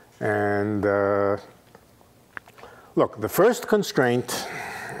 And look, the first constraint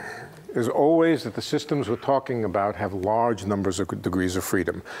is always that the systems we're talking about have large numbers of degrees of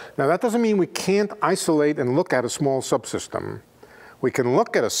freedom. Now, that doesn't mean we can't isolate and look at a small subsystem. We can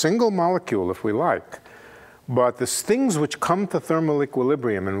look at a single molecule if we like, but the things which come to thermal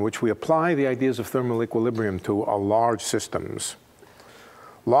equilibrium and which we apply the ideas of thermal equilibrium to are large systems.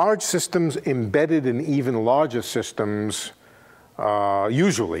 Large systems embedded in even larger systems,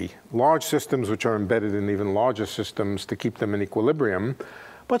 usually large systems which are embedded in even larger systems to keep them in equilibrium.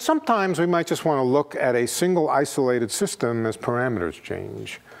 But sometimes we might just want to look at a single isolated system as parameters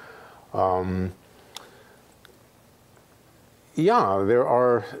change. Yeah, there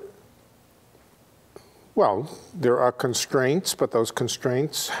are constraints, but those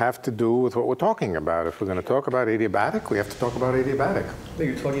constraints have to do with what we're talking about. If we're going to talk about adiabatic, we have to talk about adiabatic.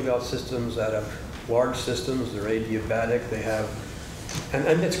 You're talking about systems that have large systems, they're adiabatic, they have,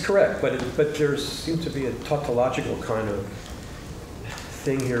 and it's correct, but there seems to be a tautological kind of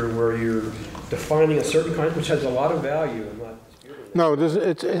thing here where you're defining a certain kind, which has a lot of value and not disputing it. No,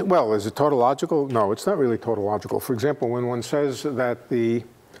 is it tautological? No, it's not really tautological. For example, when one says that the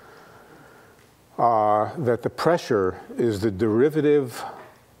pressure is the derivative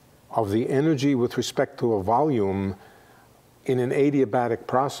of the energy with respect to a volume in an adiabatic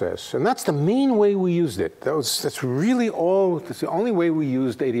process, and that's the main way we used it. That's the only way we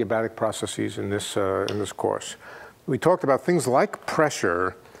used adiabatic processes in this course. We talked about things like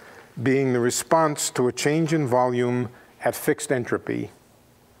pressure being the response to a change in volume at fixed entropy.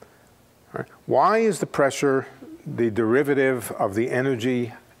 Right? Why is the pressure the derivative of the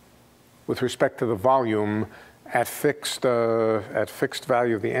energy with respect to the volume at fixed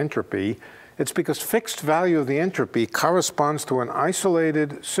value of the entropy? It's because fixed value of the entropy corresponds to an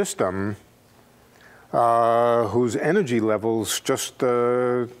isolated system whose energy levels just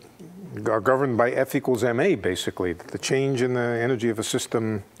are governed by F equals ma, basically. The change in the energy of a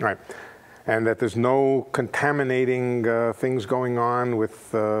system, right? And that there's no contaminating things going on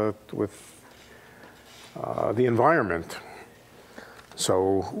with the environment.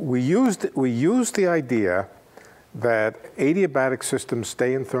 So we used the idea that adiabatic systems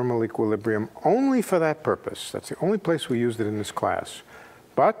stay in thermal equilibrium only for that purpose. That's the only place we used it in this class.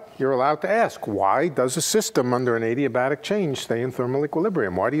 But you're allowed to ask, why does a system under an adiabatic change stay in thermal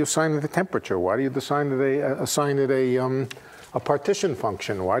equilibrium? Why do you assign it the temperature? Why do you assign it a partition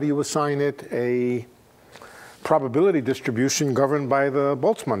function? Why do you assign it a probability distribution governed by the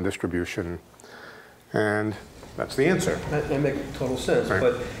Boltzmann distribution? And that's the answer. That makes total sense. Right.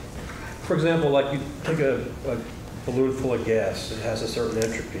 But for example, like you take a balloon full of gas, it has a certain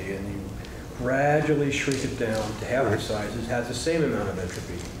entropy, and you gradually shrink it down to half the size, it has the same amount of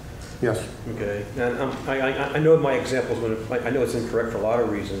entropy. Yes. Okay. And I know my examples, I know it's incorrect for a lot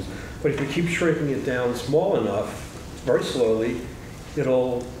of reasons, but if you keep shrinking it down small enough, very slowly,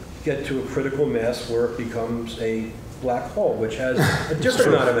 it'll get to a critical mass where it becomes a black hole, which has a different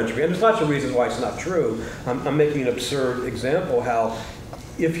amount of entropy. And there's lots of reasons why it's not true. I'm making an absurd example how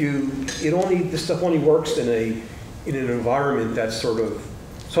this stuff only works in an environment that's sort of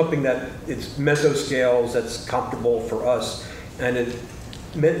something that it's mesoscales that's comfortable for us, and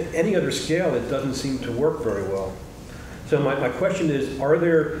any other scale it doesn't seem to work very well. So my question is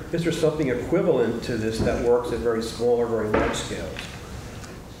there something equivalent to this that works at very small or very large scales?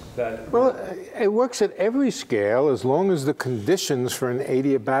 Well, it works at every scale as long as the conditions for an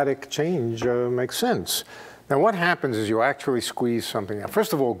adiabatic change make sense. Now what happens is you actually squeeze something out.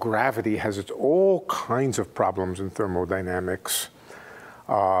 First of all, gravity has all kinds of problems in thermodynamics.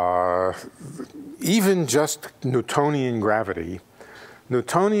 Even just Newtonian gravity.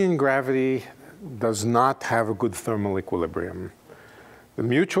 Newtonian gravity does not have a good thermal equilibrium. The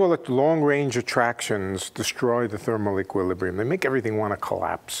mutual long-range attractions destroy the thermal equilibrium. They make everything want to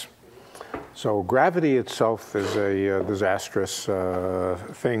collapse. So gravity itself is a disastrous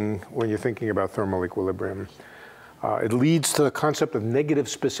thing when you're thinking about thermal equilibrium. It leads to the concept of negative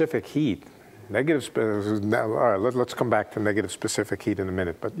specific heat. All right, let's come back to negative specific heat in a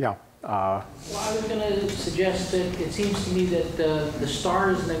minute, but yeah. Well, I was going to suggest that it seems to me that the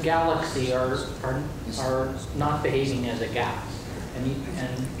stars in the galaxy are not behaving as a gas.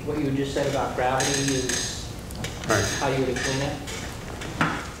 And what you just said about gravity is how you would explain it?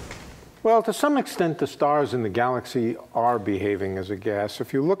 Well, to some extent, the stars in the galaxy are behaving as a gas.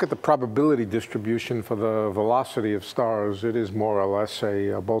 If you look at the probability distribution for the velocity of stars, it is more or less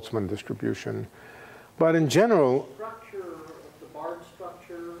a Boltzmann distribution. But in general, The barred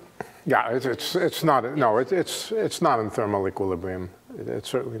structure. yeah, it's not. No, it's not in thermal equilibrium. It's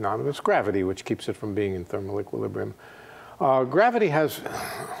certainly not. It's gravity which keeps it from being in thermal equilibrium. Gravity has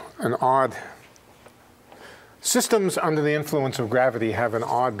an odd. Systems under the influence of gravity have an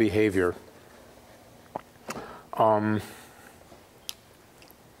odd behavior.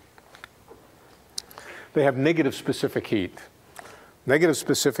 They have negative specific heat. Negative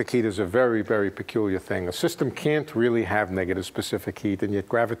specific heat is a very, very peculiar thing. A system can't really have negative specific heat, and yet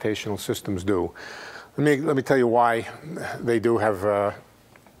gravitational systems do. Let me tell you why they do have.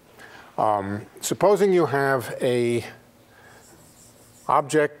 Supposing you have a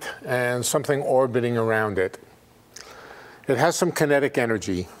object and something orbiting around it. It has some kinetic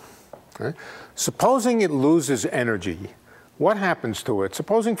energy. Okay? Supposing it loses energy, what happens to it?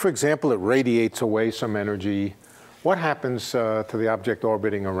 Supposing, for example, it radiates away some energy, what happens to the object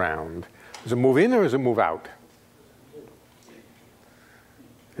orbiting around? Does it move in or does it move out?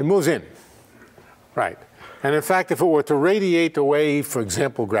 It moves in, right. And in fact, if it were to radiate away, for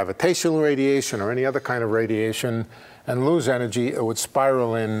example, gravitational radiation or any other kind of radiation and lose energy, it would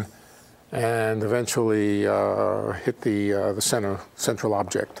spiral in and eventually hit the central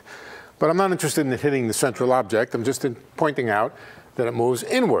object. But I'm not interested in it hitting the central object. I'm just pointing out that it moves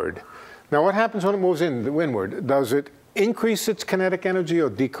inward. Now, what happens when it moves inward? Does it increase its kinetic energy or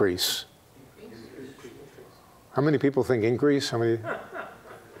decrease? How many people think increase? How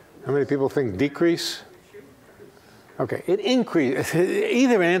many people think decrease? Okay, it increases.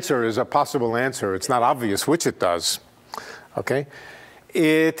 Either answer is a possible answer. It's not obvious which it does. Okay.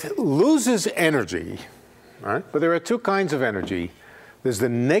 It loses energy, right? But there are two kinds of energy. There's the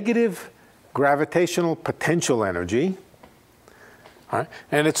negative gravitational potential energy, right?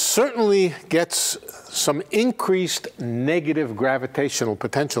 And it certainly gets some increased negative gravitational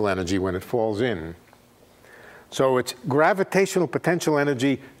potential energy when it falls in. So its gravitational potential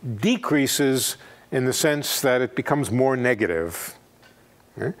energy decreases in the sense that it becomes more negative.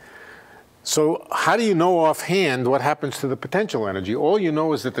 Okay? So how do you know offhand what happens to the potential energy? All you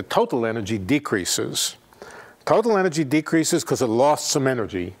know is that the total energy decreases. Total energy decreases because it lost some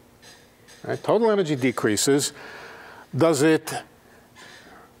energy. Right? Total energy decreases. There's a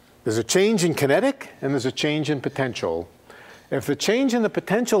change in kinetic and there's a change in potential. If the change in the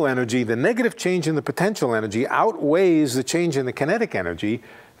potential energy, the negative change in the potential energy outweighs the change in the kinetic energy,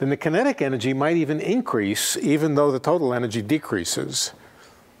 then the kinetic energy might even increase even though the total energy decreases.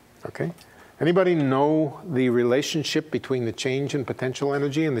 Okay? Anybody know the relationship between the change in potential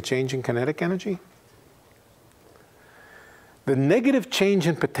energy and the change in kinetic energy? The negative change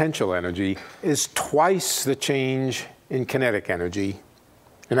in potential energy is twice the change in kinetic energy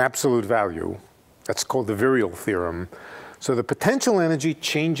in absolute value. That's called the virial theorem. So the potential energy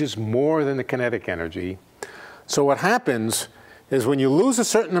changes more than the kinetic energy. So what happens is when you lose a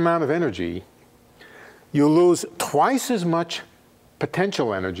certain amount of energy, you lose twice as much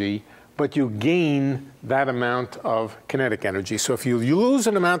potential energy, but you gain that amount of kinetic energy. So if you lose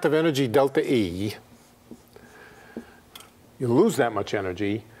an amount of energy, delta E, you lose that much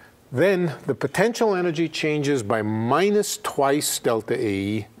energy, then the potential energy changes by minus twice delta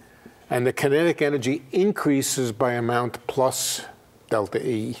E, and the kinetic energy increases by amount plus delta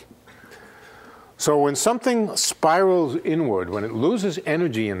E. So when something spirals inward, when it loses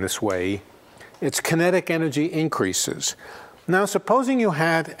energy in this way, its kinetic energy increases. Now, supposing you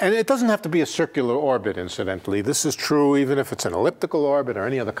had, and it doesn't have to be a circular orbit, incidentally. This is true even if it's an elliptical orbit or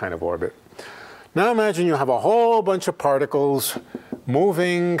any other kind of orbit. Now imagine you have a whole bunch of particles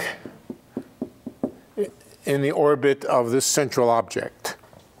moving in the orbit of this central object.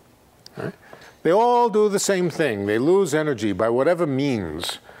 Right? They all do the same thing. They lose energy by whatever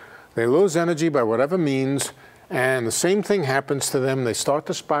means. They lose energy by whatever means, and the same thing happens to them. They start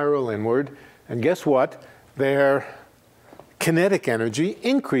to spiral inward, and guess what? Their kinetic energy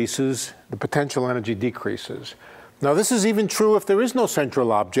increases, the potential energy decreases. Now, this is even true if there is no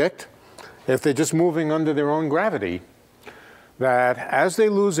central object, if they're just moving under their own gravity, that as they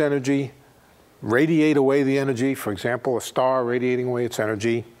lose energy, radiate away the energy, for example, a star radiating away its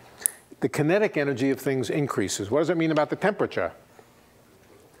energy, the kinetic energy of things increases. What does it mean about the temperature?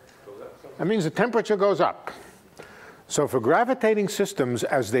 That means the temperature goes up. So for gravitating systems,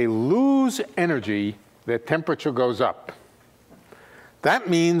 as they lose energy, their temperature goes up. That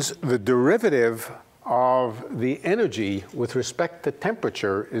means the derivative of the energy with respect to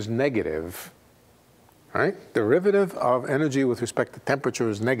temperature is negative. Right? Derivative of energy with respect to temperature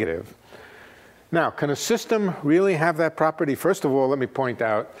is negative. Now, can a system really have that property? First of all, let me point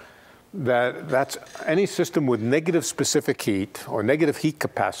out that that's any system with negative specific heat or negative heat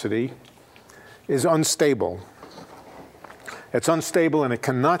capacity is unstable. It's unstable and it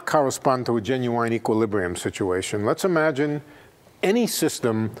cannot correspond to a genuine equilibrium situation. Let's imagine any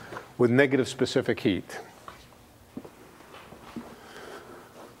system with negative specific heat.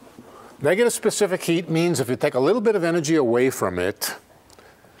 Negative specific heat means if you take a little bit of energy away from it,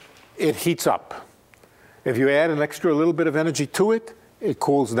 it heats up. If you add an extra little bit of energy to it, it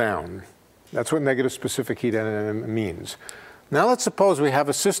cools down. That's what negative specific heat means. Now let's suppose we have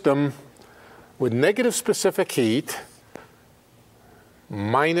a system with negative specific heat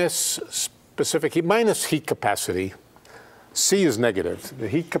minus specific heat, minus heat capacity. C is negative. The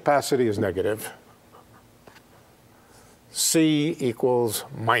heat capacity is negative. C equals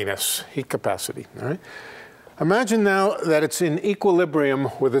minus heat capacity. All right? Imagine now that it's in equilibrium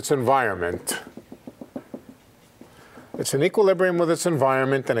with its environment. It's in equilibrium with its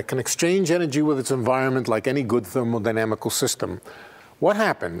environment, and it can exchange energy with its environment like any good thermodynamical system. What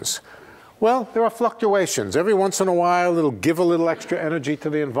happens? Well, there are fluctuations. Every once in a while, it'll give a little extra energy to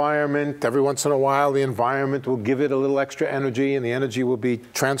the environment. Every once in a while, the environment will give it a little extra energy, and the energy will be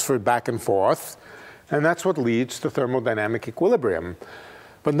transferred back and forth. And that's what leads to thermodynamic equilibrium.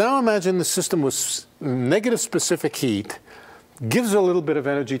 But now imagine the system with negative specific heat gives a little bit of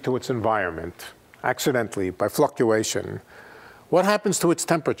energy to its environment, accidentally, by fluctuation. What happens to its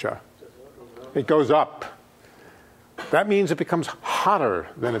temperature? It goes up. That means it becomes hotter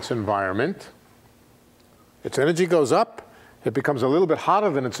than its environment. Its energy goes up. It becomes a little bit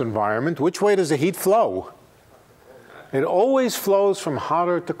hotter than its environment. Which way does the heat flow? It always flows from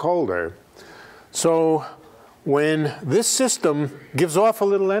hotter to colder. So when this system gives off a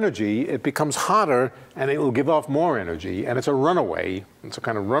little energy, it becomes hotter, and it will give off more energy. And it's a runaway. It's a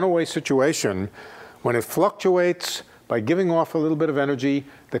kind of runaway situation. When it fluctuates by giving off a little bit of energy,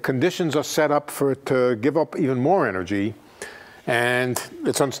 the conditions are set up for it to give up even more energy, and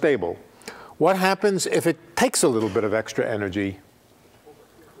it's unstable. What happens if it takes a little bit of extra energy?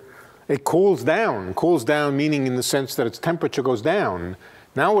 It cools down. Cools down meaning in the sense that its temperature goes down.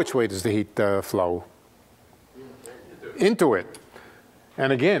 Now which way does the heat flow? Into it.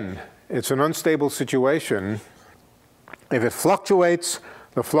 And again, it's an unstable situation. If it fluctuates,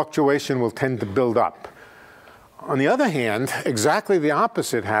 the fluctuation will tend to build up. On the other hand, exactly the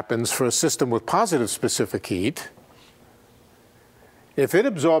opposite happens for a system with positive specific heat. If it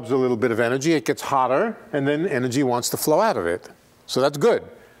absorbs a little bit of energy, it gets hotter, and then energy wants to flow out of it. So that's good.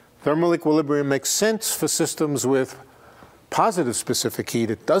 Thermal equilibrium makes sense for systems with positive specific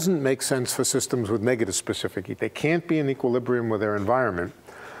heat. It doesn't make sense for systems with negative specific heat. They can't be in equilibrium with their environment.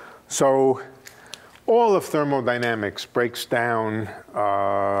 So all of thermodynamics breaks down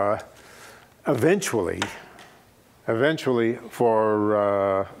eventually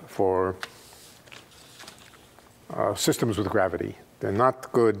for systems with gravity. They're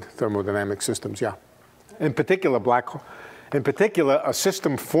not good thermodynamic systems, yeah. In particular, a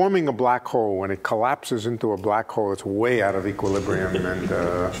system forming a black hole, when it collapses into a black hole, it's way out of equilibrium. And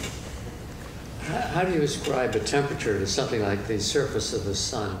how do you ascribe a temperature to something like the surface of the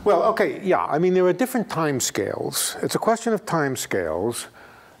sun? well, okay, yeah. I mean, there are different time scales. It's a question of time scales.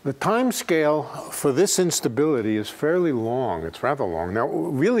 The time scale for this instability is fairly long. It's rather long. Now,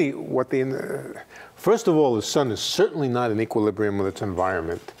 really, first of all, the sun is certainly not in equilibrium with its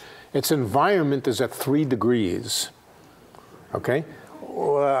environment. Its environment is at 3 degrees. Okay?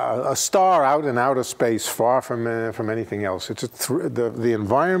 A star out in outer space, far from anything else. It's the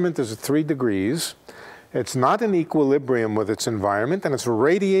environment is at 3 degrees. It's not in equilibrium with its environment, and it's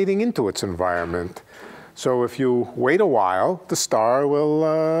radiating into its environment. So if you wait a while, the star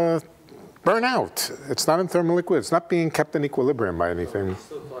will burn out. It's not in thermal equilibrium. It's not being kept in equilibrium by anything. We're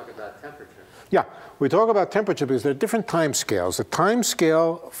still talking about temperature. Yeah, we talk about temperature because there are different time scales. The time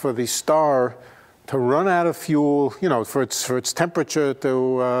scale for the star to run out of fuel, you know, for its temperature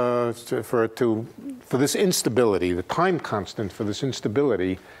for this instability, the time constant for this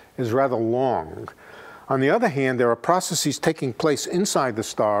instability is rather long. On the other hand, there are processes taking place inside the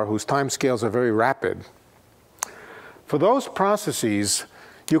star whose time scales are very rapid. For those processes,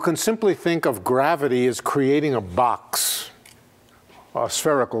 you can simply think of gravity as creating a box, a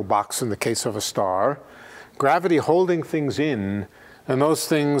spherical box in the case of a star, gravity holding things in, and those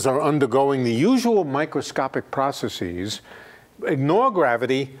things are undergoing the usual microscopic processes. Ignore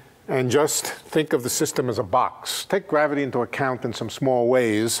gravity and just think of the system as a box. Take gravity into account in some small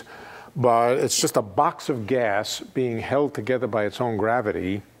ways, but it's just a box of gas being held together by its own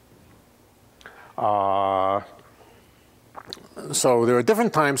gravity. So there are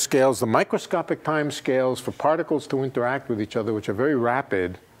different time scales. The microscopic time scales for particles to interact with each other, which are very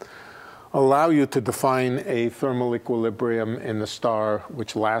rapid, allow you to define a thermal equilibrium in the star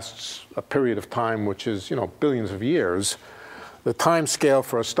which lasts a period of time which is, you know, billions of years. The time scale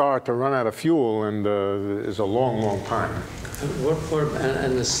for a star to run out of fuel is a long, long time.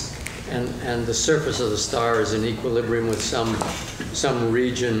 And the surface of the star is in equilibrium with some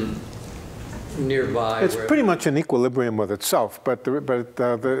region nearby. It's pretty much in equilibrium with itself, but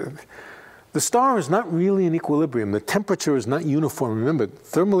the star is not really in equilibrium. The temperature is not uniform. Remember,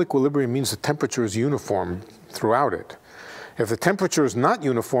 thermal equilibrium means the temperature is uniform throughout it. If the temperature is not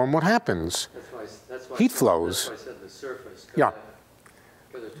uniform, what happens? That's why Heat flows. That's why I said the surface. Yeah.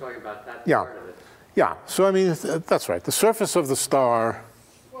 Because they're talking about that Yeah. part of it. Yeah, so I mean, that's right. The surface of the star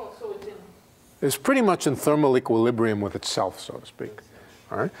is pretty much in thermal equilibrium with itself, so to speak.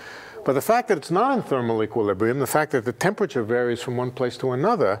 All right? But the fact that it's not in thermal equilibrium, the fact that the temperature varies from one place to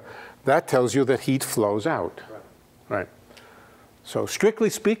another, that tells you that heat flows out. Right. So strictly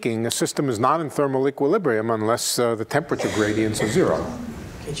speaking, a system is not in thermal equilibrium unless the temperature gradients are zero.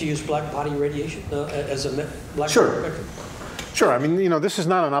 Can't you use black body radiation as a black Sure. body vector? Sure. I mean, you know, this is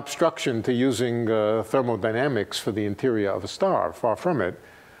not an obstruction to using thermodynamics for the interior of a star, far from it.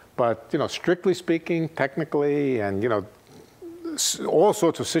 But, you know, strictly speaking, technically, and, you know, all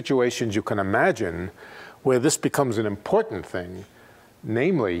sorts of situations you can imagine where this becomes an important thing,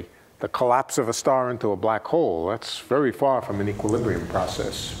 namely the collapse of a star into a black hole. That's very far from an equilibrium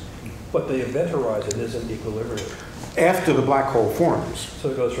process. But the event horizon is in equilibrium. After the black hole forms.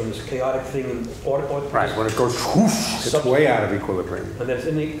 So it goes from this chaotic thing in Right, when it goes whoosh, it's way out of equilibrium. and then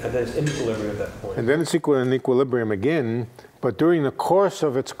it's in equilibrium at that point. And then it's in equilibrium again, but during the course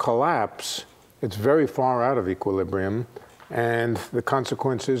of its collapse, it's very far out of equilibrium, and the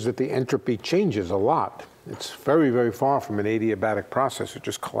consequence is that the entropy changes a lot. It's very, very far from an adiabatic process. It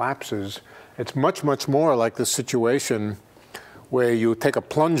just collapses. It's much, much more like the situation where you take a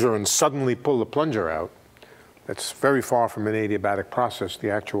plunger and suddenly pull the plunger out. It's very far from an adiabatic process,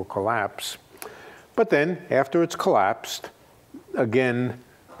 the actual collapse. But then, after it's collapsed, again,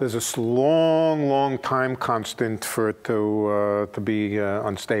 there's this long, long time constant for it to be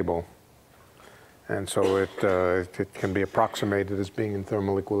unstable. And so it can be approximated as being in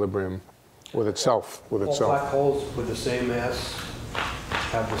thermal equilibrium with itself. All black holes with the same mass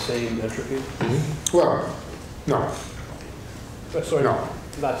have the same entropy? Mm-hmm. Well, no. Sorry, No.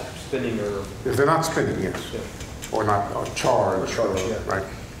 not spinning or... If they're not spinning, yes. Yeah. Or not charged. Yeah. Right.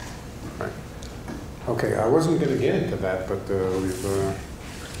 Right. Okay, I wasn't going to get into that, but we've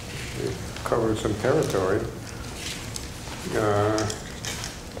covered some territory.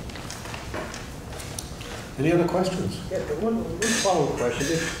 Any other questions? Yeah, one follow-up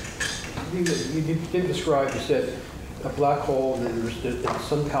question. You did describe, you said, a black hole that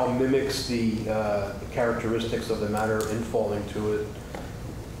somehow mimics the characteristics of the matter infalling to it.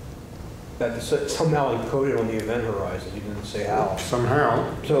 That's somehow encoded on the event horizon. You didn't say how.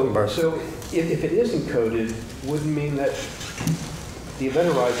 Somehow. So if it is encoded, wouldn't mean that the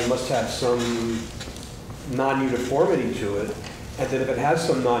event horizon must have some non-uniformity to it, and that if it has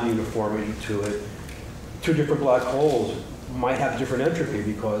some non-uniformity to it, two different black holes might have different entropy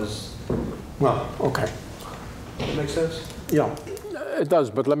because... Well, okay. Does that make sense? Yeah, it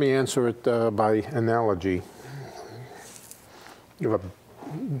does, but let me answer it by analogy. You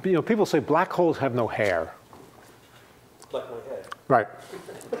know, people say black holes have no hair. Like my head. Right.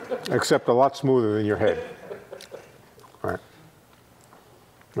 Except a lot smoother than your head. Right.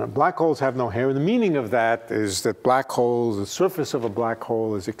 Now, black holes have no hair. The meaning of that is that black holes, the surface of a black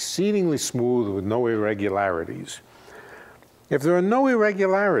hole is exceedingly smooth with no irregularities. If there are no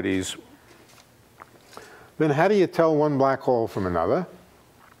irregularities, then how do you tell one black hole from another?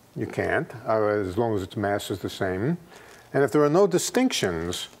 You can't, as long as its mass is the same. And if there are no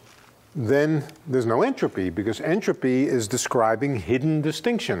distinctions, then there's no entropy, because entropy is describing hidden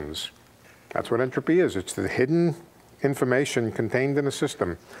distinctions. That's what entropy is. It's the hidden information contained in a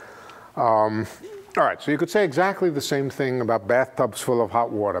system. All right, so you could say exactly the same thing about bathtubs full of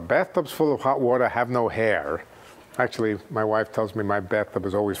hot water. Bathtubs full of hot water have no hair. Actually, my wife tells me my bathtub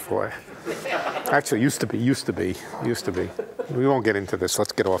is always full of hair. Actually, used to be. We won't get into this.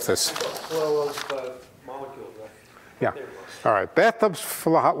 Let's get off this. Flow of molecules, right? Yeah. All right, bathtubs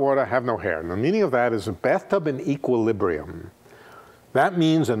full of hot water have no hair. And the meaning of that is a bathtub in equilibrium. That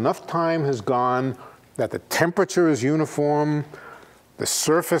means enough time has gone that the temperature is uniform, the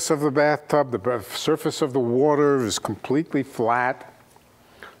surface of the bathtub, the surface of the water is completely flat.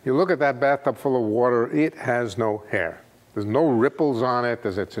 You look at that bathtub full of water, it has no hair. There's no ripples on it.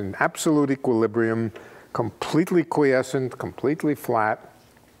 It's in absolute equilibrium, completely quiescent, completely flat.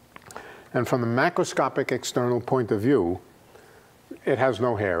 And from the macroscopic external point of view, it has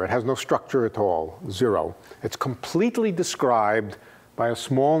no hair. It has no structure at all, zero. It's completely described by a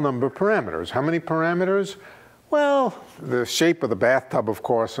small number of parameters. How many parameters? Well, the shape of the bathtub, of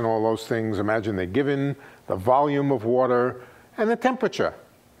course, and all those things, imagine they're given, the volume of water, and the temperature.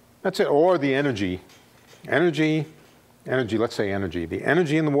 That's it, or the energy. Energy, let's say energy. The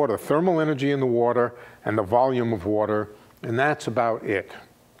energy in the water, the thermal energy in the water, and the volume of water, and that's about it.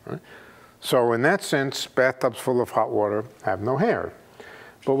 Right? So in that sense, bathtubs full of hot water have no hair.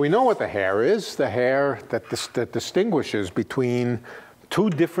 But we know what the hair is, the hair that distinguishes between two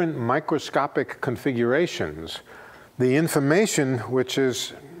different microscopic configurations. The information which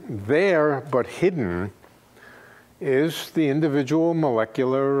is there but hidden is the individual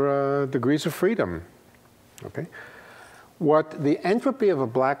molecular degrees of freedom. Okay? What the entropy of a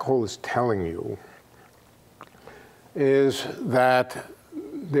black hole is telling you is that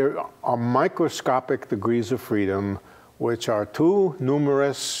there are microscopic degrees of freedom which are too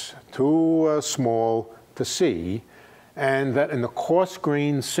numerous, too small to see, and that in the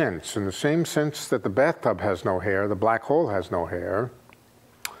coarse-grained sense, in the same sense that the bathtub has no hair, the black hole has no hair,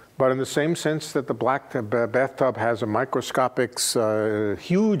 but in the same sense that the bathtub has a microscopic,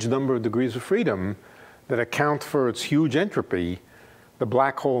 huge number of degrees of freedom that account for its huge entropy, the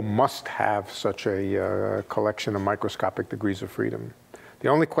black hole must have such a collection of microscopic degrees of freedom. The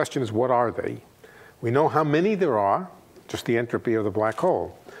only question is, what are they? We know how many there are, just the entropy of the black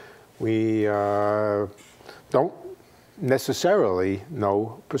hole. We don't necessarily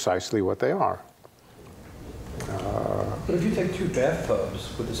know precisely what they are. But if you take two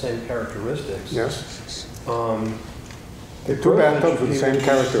bathtubs with the same characteristics, Yes. The Two gross bathtubs with the entropy same will be-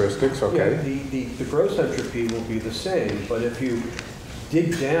 characteristics, okay. Yeah, the gross entropy will be the same, but if you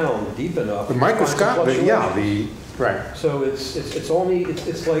dig down deep enough, The you find some microscopic, yeah, fluctuations. right. So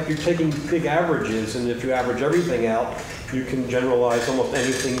it's like you're taking big averages, and if you average everything out, you can generalize almost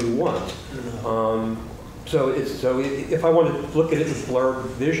anything you want. So if I want to look at it with blurred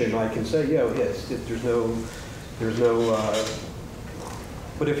vision, I can say, yes, there's no.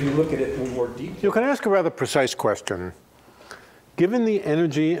 But if you look at it in more detail, You can ask a rather precise question. Given the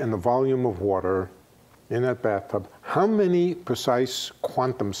energy and the volume of water in that bathtub, how many precise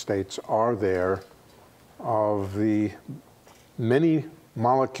quantum states are there of the many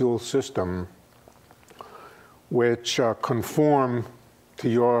molecule system which conform to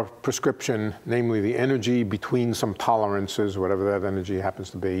your prescription, namely the energy between some tolerances, whatever that energy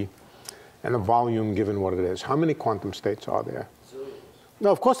happens to be, and the volume given what it is? How many quantum states are there? No,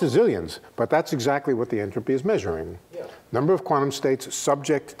 of course there's zillions, but that's exactly what the entropy is measuring. Yeah. Number of quantum states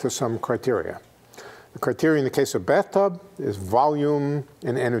subject to some criteria. The criteria in the case of bathtub is volume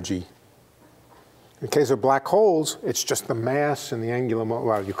and energy. In the case of black holes, it's just the mass and the angular,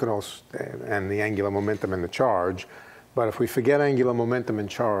 well, you could also, and the angular momentum and the charge. But if we forget angular momentum and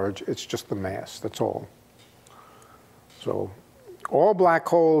charge, it's just the mass, that's all. So all black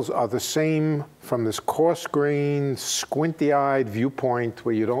holes are the same from this coarse-grained, squinty-eyed viewpoint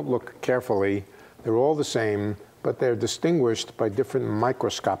where you don't look carefully. They're all the same, but they're distinguished by different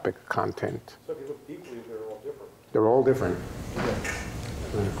microscopic content. so if you look deeply, they're all different. They're all different.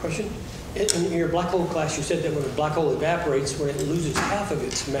 Question? In your black hole class, you said that when a black hole evaporates, when it loses half of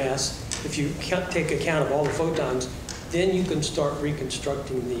its mass, if you can't take account of all the photons, then you can start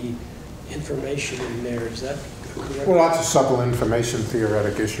reconstructing the information in there. Is that correct? Well, that's a subtle information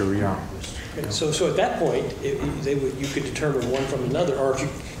theoretic issue, yeah. Okay, so at that point, you could determine one from another, or if you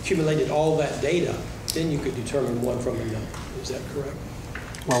accumulated all that data, then you could determine one from another. Is that correct?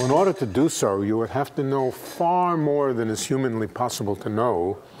 Well, in order to do so, you would have to know far more than is humanly possible to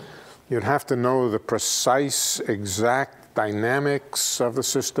know. You'd have to know the precise, exact dynamics of the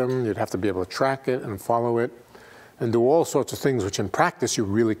system. You'd have to be able to track it and follow it. and do all sorts of things which in practice you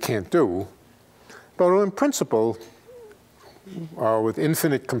really can't do. But in principle, with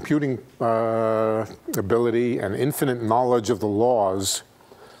infinite computing ability and infinite knowledge of the laws,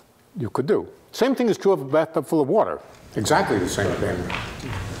 you could do. Same thing is true of a bathtub full of water. Exactly the same thing.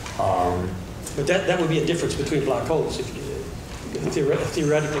 But that would be a difference between black holes,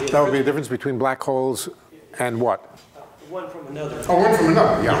 theoretically. That would be a difference between black holes and what? One from another. Oh, one from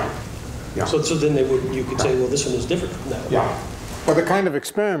another, yeah. Yeah. So then you could say, well, this one is different from that one. Yeah. But the kind of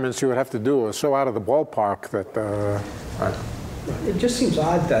experiments you would have to do are so out of the ballpark that, right. It just seems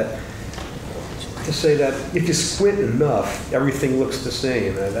odd that, to say that if you squint enough, everything looks the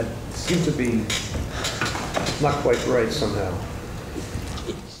same. That seems to be not quite right somehow.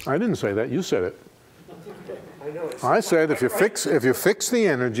 I didn't say that, you said it. I know. I said if you fix the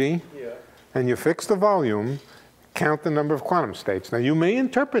energy and you fix the volume, count the number of quantum states. Now you may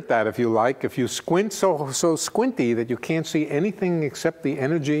interpret that if you like, if you squint so squinty that you can't see anything except the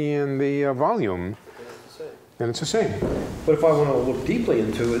energy and the volume, then it's the same. But if I want to look deeply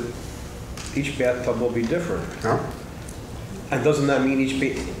into it, each bathtub will be different. No? And doesn't that mean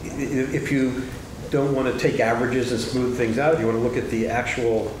if you don't want to take averages and smooth things out, if you want to look at the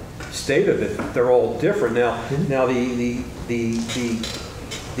actual state of it, they're all different. Now the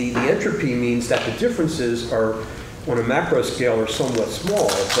entropy means that the differences are, on a macro scale, are somewhat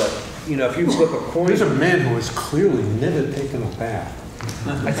small. But you know, if you flip a coin, There's a man who has clearly never taken a bath.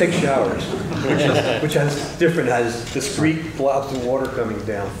 I take showers, which has discrete blobs of water coming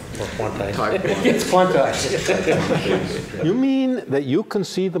down. Or quantized. It's quantized. You mean that you can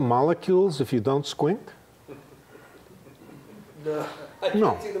see the molecules if you don't squint? No, I can't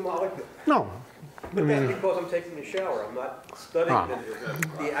No. see the molecule. No. But that's because I'm taking a shower. I'm not studying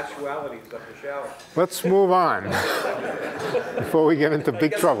the actualities of the shower. Let's move on before we get into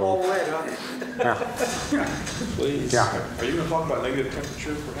big trouble. Please. Yeah. Are you going to talk about negative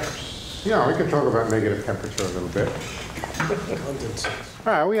temperature, perhaps? Yeah, we can talk about negative temperature a little bit.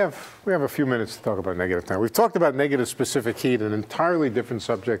 All right, we have a few minutes to talk about negative temperature. We've talked about negative specific heat. An entirely different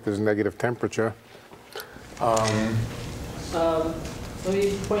subject is negative temperature. Let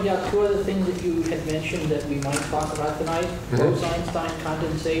me point out two other things that you had mentioned that we might talk about tonight. Bose-Einstein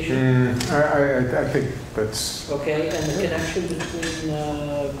condensation. I think that's... Okay, and the connection between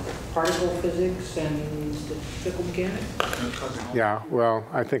particle physics and statistical mechanics? Yeah, well,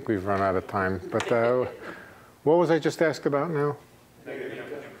 I think we've run out of time. But what was I just asked about now?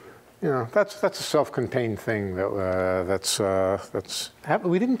 You know, that's a self-contained thing. We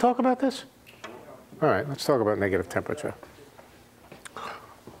didn't talk about this? All right, let's talk about negative temperature.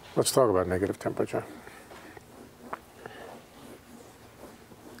 Let's talk about negative temperature.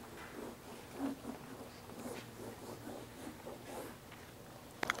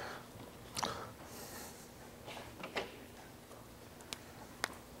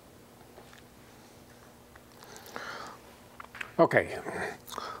 Okay,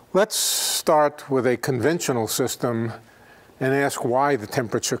 let's start with a conventional system and ask why the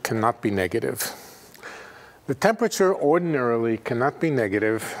temperature cannot be negative. The temperature ordinarily cannot be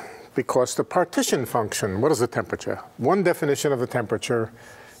negative because the partition function, what is the temperature? One definition of the temperature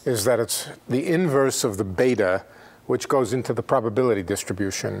is that it's the inverse of the beta, which goes into the probability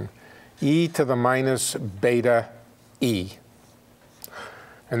distribution, e to the minus beta e.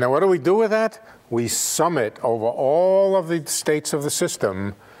 And now what do we do with that? We sum it over all of the states of the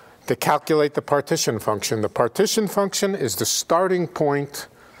system to calculate the partition function. The partition function is the starting point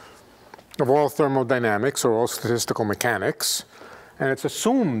of all thermodynamics or all statistical mechanics, and it's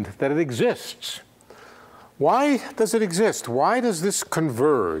assumed that it exists. Why does it exist? Why does this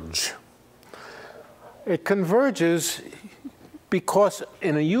converge? It converges because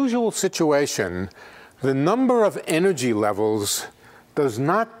in a usual situation, the number of energy levels does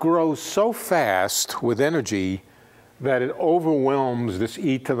not grow so fast with energy that it overwhelms this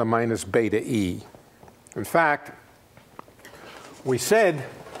e to the minus beta e. In fact, we said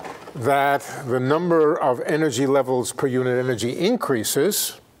that the number of energy levels per unit energy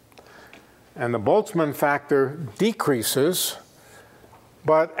increases and the Boltzmann factor decreases,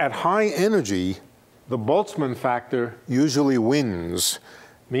 but at high energy, the Boltzmann factor usually wins,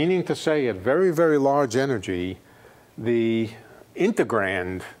 meaning to say at very, very large energy, the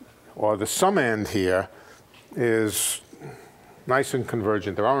integrand, or the summand here, is nice and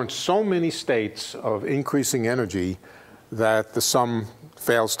convergent. There aren't so many states of increasing energy that the sum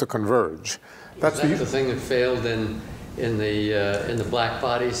fails to converge. That's the thing that failed in the black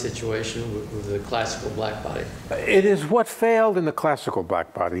body situation with the classical black body. It is what failed in the classical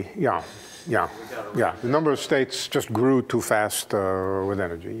black body. Yeah. The number of states just grew too fast with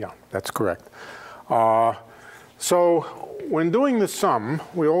energy. Yeah, that's correct. So when doing the sum,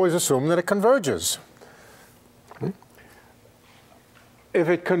 we always assume that it converges. If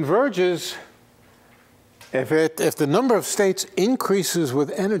it converges, if the number of states increases with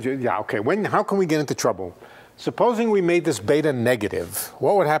energy, yeah, okay, how can we get into trouble? Supposing we made this beta negative,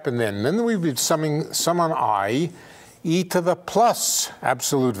 what would happen then? Then we'd be summing sum on I, e to the plus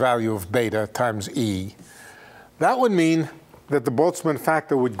absolute value of beta times e. That would mean that the Boltzmann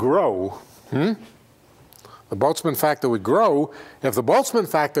factor would grow. The Boltzmann factor would grow. If the Boltzmann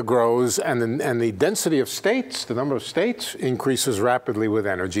factor grows and the density of states, the number of states, increases rapidly with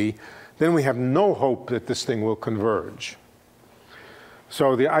energy, then we have no hope that this thing will converge.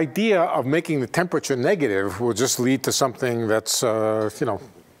 So the idea of making the temperature negative will just lead to something that's, doesn't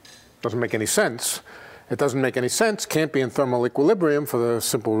make any sense. It doesn't make any sense, can't be in thermal equilibrium for the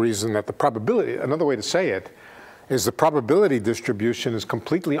simple reason that the probability, another way to say it, is the probability distribution is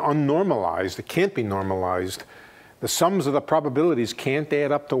completely unnormalized. It can't be normalized. The sums of the probabilities can't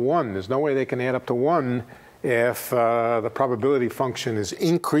add up to 1. There's no way they can add up to 1 if the probability function is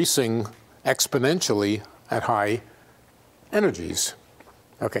increasing exponentially at high energies.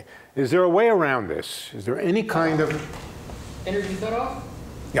 Okay, is there a way around this? Is there any kind of Energy cutoff?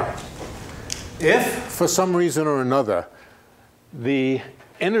 Yeah. If, for some reason or another, the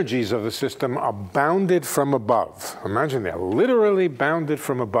energies of the system are bounded from above, imagine they're literally bounded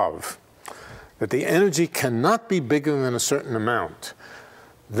from above, that the energy cannot be bigger than a certain amount,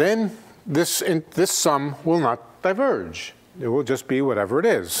 then this sum will not diverge. It will just be whatever it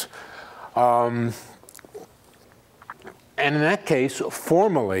is. And in that case,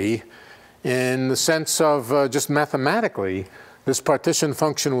 formally, in the sense of just mathematically, this partition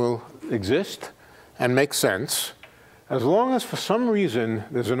function will exist and make sense as long as for some reason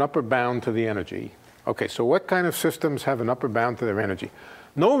there's an upper bound to the energy. Okay, so what kind of systems have an upper bound to their energy?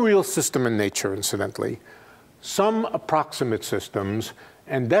 No real system in nature, incidentally. Some approximate systems,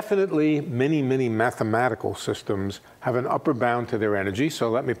 and definitely many, many mathematical systems have an upper bound to their energy. So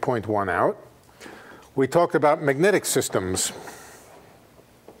let me point one out. We talked about magnetic systems.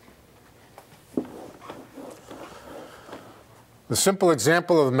 The simple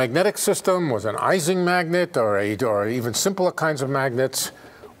example of a magnetic system was an Ising magnet or even simpler kinds of magnets,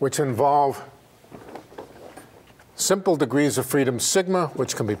 which involve simple degrees of freedom sigma,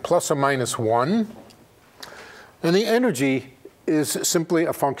 which can be plus or minus 1. And the energy is simply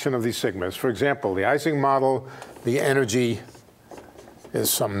a function of these sigmas. For example, the Ising model, the energy is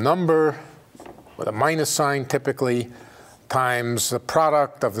some number with a minus sign typically, times the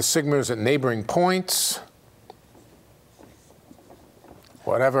product of the sigmas at neighboring points,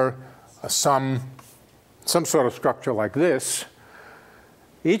 whatever, a sum, some sort of structure like this.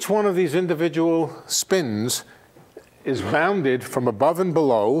 Each one of these individual spins is bounded from above and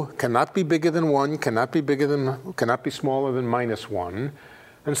below, cannot be bigger than 1, cannot be smaller than minus 1.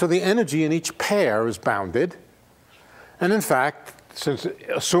 And so the energy in each pair is bounded. And in fact, since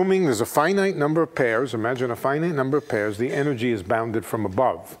assuming there's a finite number of pairs, imagine a finite number of pairs, the energy is bounded from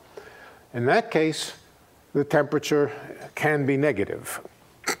above. In that case, the temperature can be negative.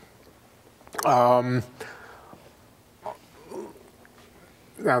 Now,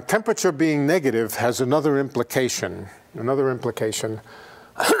 temperature being negative has another implication.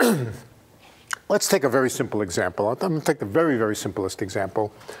 Let's take a very simple example. I'm going to take the very, very simplest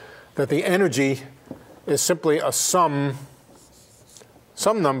example, that the energy is simply a sum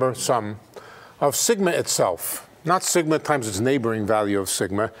of sigma itself, not sigma times its neighboring value of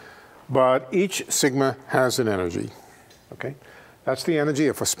sigma, but each sigma has an energy. Okay? That's the energy.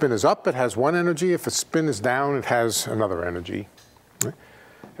 If a spin is up, it has one energy. If a spin is down, it has another energy. Right?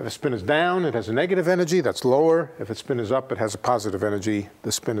 If a spin is down, it has a negative energy. That's lower. If a spin is up, it has a positive energy.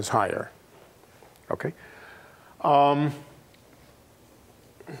 The spin is higher. Okay?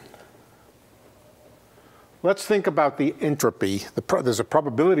 Let's think about the entropy. There's a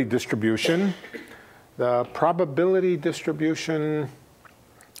probability distribution. The probability distribution,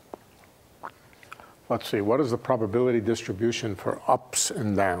 let's see, what is the probability distribution for ups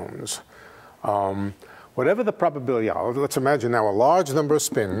and downs? Whatever the probability, let's imagine now a large number of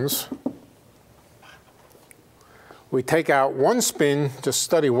spins. We take out one spin, just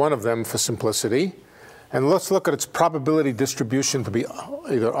study one of them for simplicity, and let's look at its probability distribution to be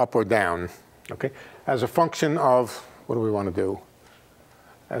either up or down. Okay? As a function of, what do we want to do?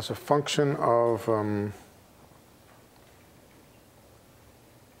 As a function of,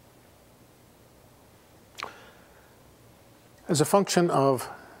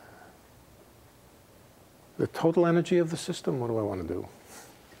 the total energy of the system. What do I want to do?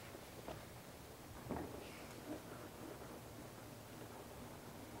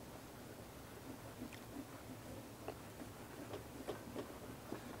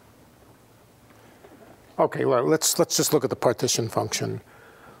 Okay, well, let's just look at the partition function.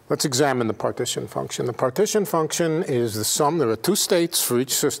 Let's examine the partition function. The partition function is the sum. There are two states for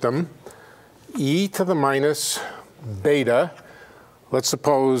each system, e to the minus beta. Let's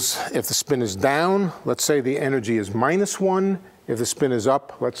suppose if the spin is down, let's say the energy is -1. If the spin is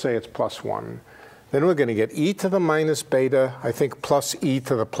up, let's say it's +1. Then we're going to get e to the minus beta, I think, plus e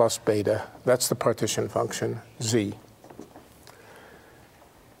to the plus beta. That's the partition function, z.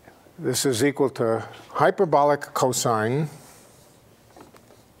 This is equal to hyperbolic cosine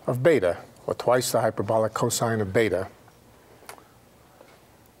of beta, or twice the hyperbolic cosine of beta.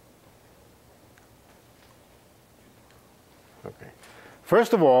 Okay.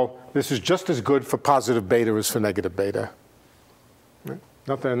 First of all, this is just as good for positive beta as for negative beta.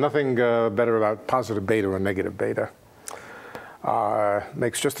 Nothing better about positive beta or negative beta.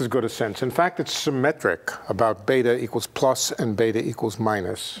 Makes just as good a sense. In fact, it's symmetric about beta equals plus and beta equals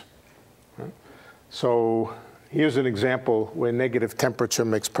minus. So here's an example where negative temperature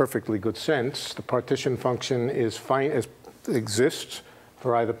makes perfectly good sense. The partition function exists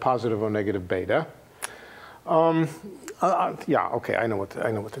for either positive or negative beta. Yeah, okay, I know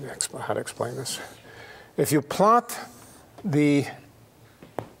how to explain this. If you plot the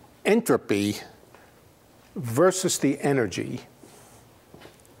entropy versus the energy,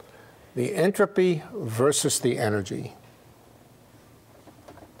 the entropy versus the energy.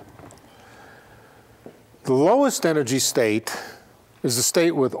 The lowest energy state is the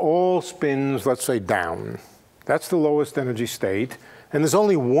state with all spins, let's say, down. That's the lowest energy state, and there's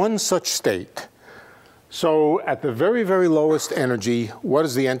only one such state. So at the very, very lowest energy, what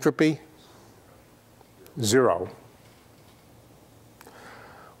is the entropy? 0.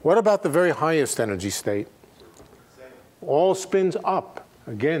 What about the very highest energy state? All spins up.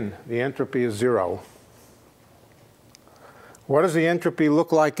 Again, the entropy is 0. What does the entropy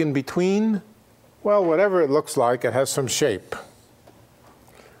look like in between? Well, whatever it looks like, it has some shape.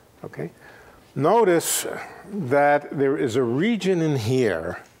 Okay. Notice that there is a region in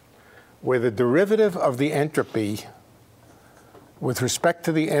here where the derivative of the entropy with respect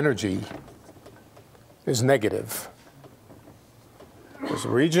to the energy is negative. There's a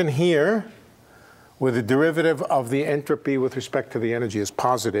region here where the derivative of the entropy with respect to the energy is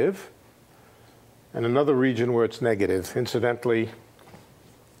positive, and another region where it's negative. Incidentally,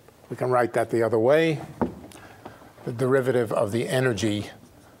 we can write that the other way. The derivative of the energy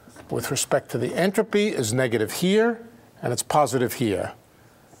with respect to the entropy is negative here, and it's positive here.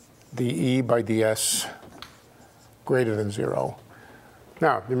 dE by ds greater than 0.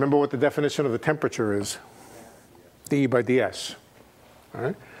 Now, remember what the definition of the temperature is. dE by ds. All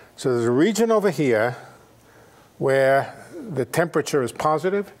right? So there's a region over here where the temperature is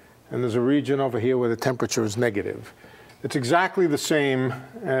positive, and there's a region over here where the temperature is negative. It's exactly the same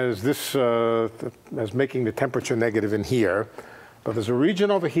as this, as making the temperature negative in here. But there's a region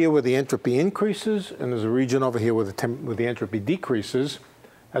over here where the entropy increases, and there's a region over here where the entropy decreases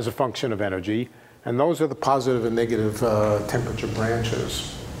as a function of energy. And those are the positive and negative temperature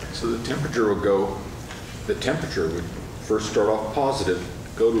branches. So the temperature would first start off positive,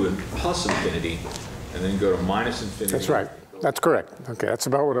 go to plus infinity, and then go to minus infinity. That's right. That's correct. Okay, that's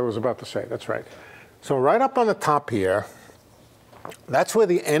about what I was about to say. That's right. So right up on the top here, that's where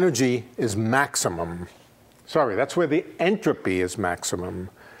the energy is maximum. Sorry, that's where the entropy is maximum.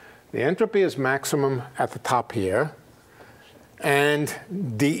 The entropy is maximum at the top here. And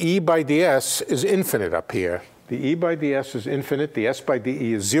dE by ds is infinite up here. dE by ds is infinite. ds by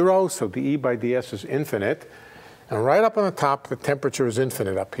dE is 0, so dE by ds is infinite. And right up on the top, the temperature is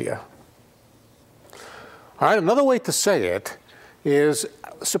infinite up here. All right, another way to say it is,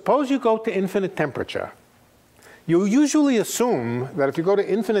 suppose you go to infinite temperature. You usually assume that if you go to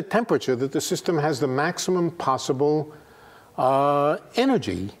infinite temperature, that the system has the maximum possible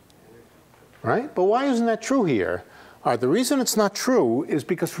energy, right? But why isn't that true here? All right, the reason it's not true is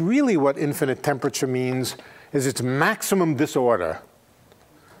because really what infinite temperature means is it's maximum disorder.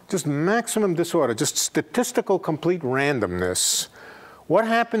 Just maximum disorder, just statistical complete randomness. What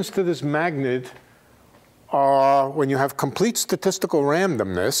happens to this magnet when you have complete statistical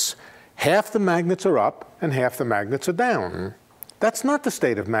randomness? Half the magnets are up and half the magnets are down. That's not the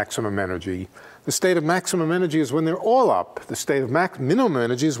state of maximum energy. The state of maximum energy is when they're all up. The state of minimum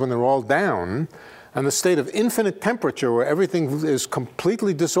energy is when they're all down. And the state of infinite temperature, where everything is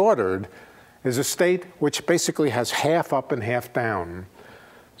completely disordered, is a state which basically has half up and half down.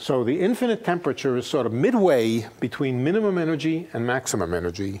 So the infinite temperature is sort of midway between minimum energy and maximum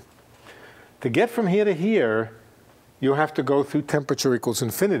energy. To get from here to here, you have to go through temperature equals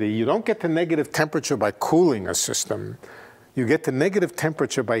infinity. You don't get to negative temperature by cooling a system. You get to negative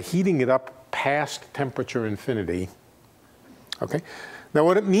temperature by heating it up past temperature infinity. Okay? Now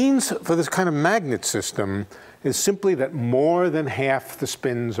what it means for this kind of magnet system is simply that more than half the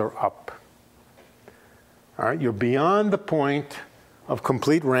spins are up. All right? You're beyond the point of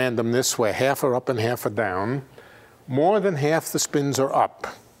complete randomness where half are up and half are down. More than half the spins are up.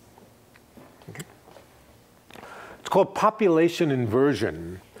 Okay? It's called population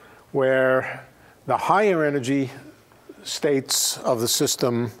inversion, where the higher energy states of the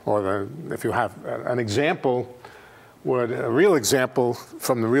system, or if you have an example, a real example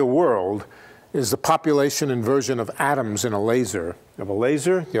from the real world is the population inversion of atoms in a laser. You have a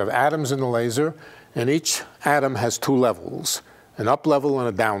laser, you have atoms in the laser, and each atom has two levels, an up level and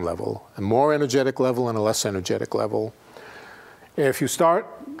a down level, a more energetic level and a less energetic level. If you start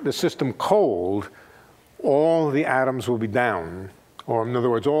the system cold, all the atoms will be down. Or in other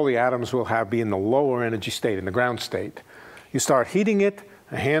words, all the atoms will be in the lower energy state, in the ground state. You start heating it,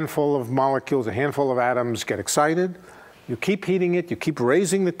 a handful of molecules, a handful of atoms get excited. You keep heating it, you keep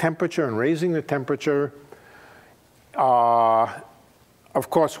raising the temperature and raising the temperature. Of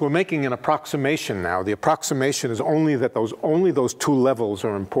course, we're making an approximation now. The approximation is only that only those two levels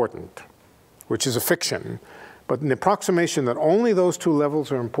are important, which is a fiction. But in the approximation that only those two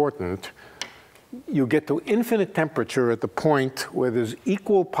levels are important, you get to infinite temperature at the point where there's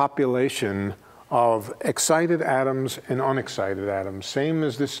equal population of excited atoms and unexcited atoms, same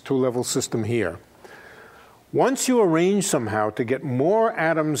as this two-level system here. Once you arrange somehow to get more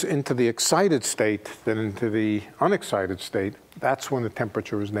atoms into the excited state than into the unexcited state, that's when the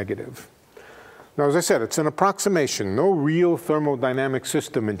temperature is negative. Now, as I said, it's an approximation. No real thermodynamic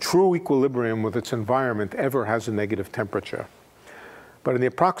system in true equilibrium with its environment ever has a negative temperature. But in the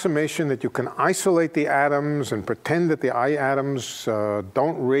approximation that you can isolate the atoms and pretend that the atoms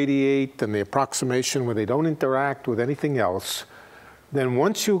don't radiate, and the approximation where they don't interact with anything else, then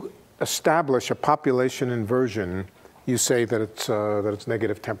once you establish a population inversion, you say that it's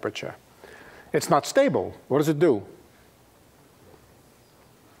negative temperature. It's not stable. What does it do?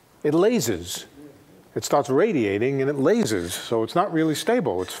 It lasers. It starts radiating and it lasers. So it's not really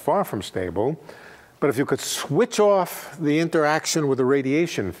stable. It's far from stable. But if you could switch off the interaction with the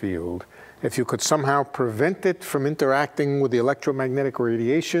radiation field, if you could somehow prevent it from interacting with the electromagnetic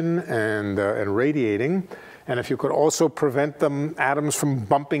radiation and radiating, and if you could also prevent the atoms from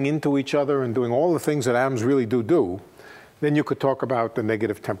bumping into each other and doing all the things that atoms really do, then you could talk about the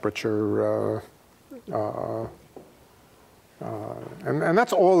negative temperature. And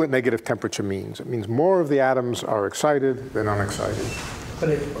that's all that negative temperature means. It means more of the atoms are excited than unexcited.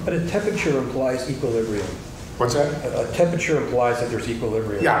 But a temperature implies equilibrium. What's that? A temperature implies that there's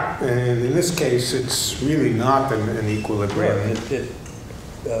equilibrium. Yeah, and in this case, it's really not an equilibrium.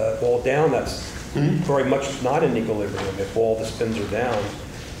 Right. All down, that's very much not in equilibrium. If all the spins are down,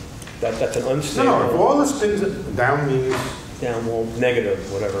 that's an unstable. No, if all the spins are down means down, well,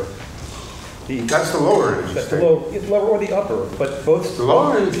 negative, whatever. That's the lower energy that's state. The lower or the upper, but both. The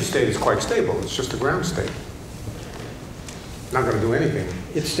lower energy state is quite stable. It's just a ground state. Not going to do anything.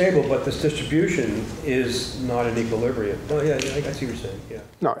 It's stable, but this distribution is not in equilibrium. Oh yeah, I see what you're saying. Yeah.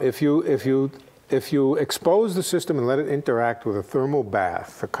 No, if you expose the system and let it interact with a thermal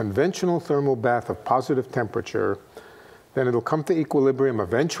bath, a conventional thermal bath of positive temperature, then it'll come to equilibrium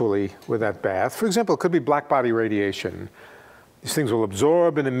eventually with that bath. For example, it could be black body radiation. These things will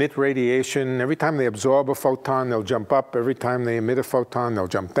absorb and emit radiation. Every time they absorb a photon, they'll jump up. Every time they emit a photon, they'll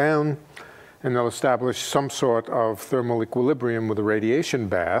jump down. And they'll establish some sort of thermal equilibrium with a radiation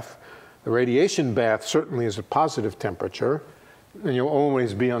bath. The radiation bath certainly is a positive temperature, and you'll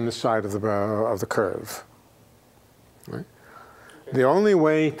always be on this side of the curve. Right? The only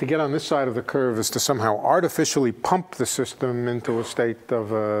way to get on this side of the curve is to somehow artificially pump the system into a state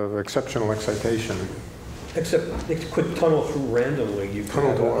of exceptional excitation. Except it could tunnel through randomly. You could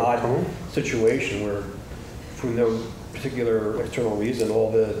have an odd situation where, for no particular external reason,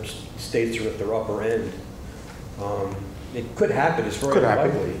 all the states are at their upper end. It could happen. It's very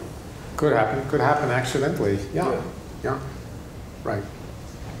unlikely. Could happen. Could happen accidentally. Yeah. Right.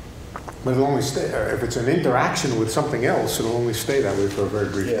 But it'll only stay. If it's an interaction with something else, it'll only stay that way for a very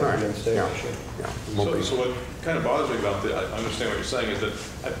brief time. So what kind of bothers me about I understand what you're saying is that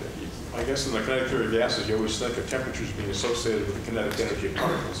I guess in the kinetic theory of gases, you always think of temperatures being associated with the kinetic energy of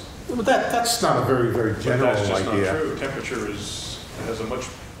particles. But that's not a very, very general idea. But that's just not true. Temperature has a much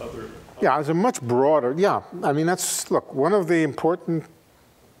other... Yeah, it's a much broader, I mean, look, one of the important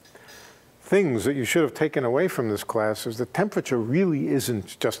things that you should have taken away from this class is that temperature really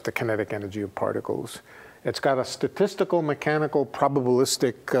isn't just the kinetic energy of particles. It's got a statistical, mechanical,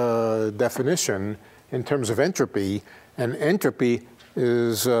 probabilistic definition in terms of entropy, and entropy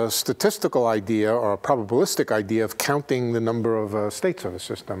is a statistical idea or a probabilistic idea of counting the number of states of a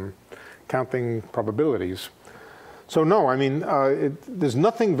system, counting probabilities. So no, I mean, there's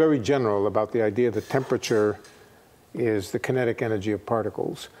nothing very general about the idea that temperature is the kinetic energy of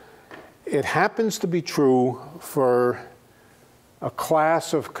particles. It happens to be true for a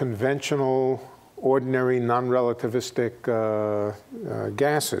class of conventional, ordinary, non-relativistic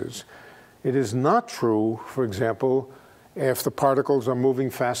gases. It is not true, for example, if the particles are moving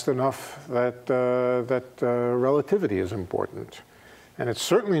fast enough that, relativity is important. And it's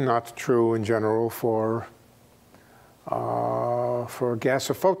certainly not true in general for a gas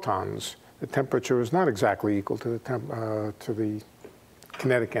of photons. The temperature is not exactly equal to the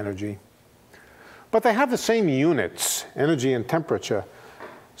kinetic energy. But they have the same units, energy and temperature.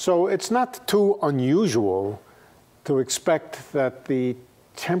 So it's not too unusual to expect that the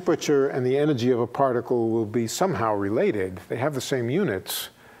temperature and the energy of a particle will be somehow related. They have the same units,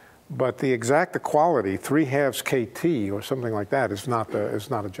 but the exact equality, 3/2 kT or something like that, is not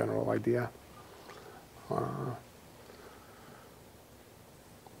a general idea.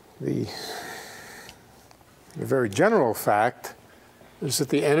 The very general fact is that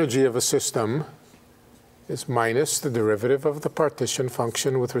the energy of a system is minus the derivative of the partition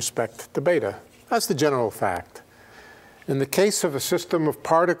function with respect to beta. That's the general fact. In the case of a system of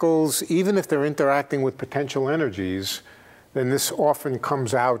particles, even if they're interacting with potential energies, then this often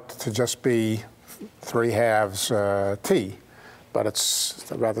comes out to just be 3/2 T. But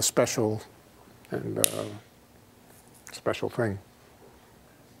it's a rather special and special thing.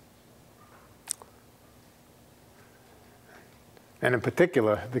 And in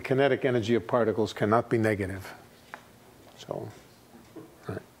particular, the kinetic energy of particles cannot be negative. So,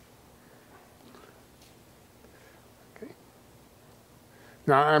 right. Okay.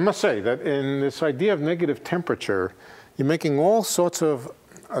 Now, I must say that in this idea of negative temperature, you're making all sorts of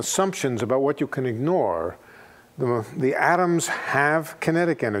assumptions about what you can ignore. The atoms have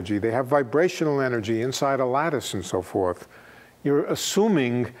kinetic energy. They have vibrational energy inside a lattice and so forth. You're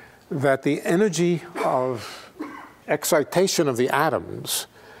assuming that the energy of excitation of the atoms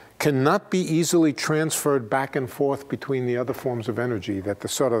cannot be easily transferred back and forth between the other forms of energy, that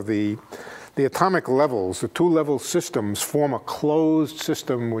the atomic levels, the two-level systems, form a closed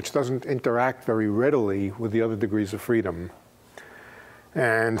system which doesn't interact very readily with the other degrees of freedom.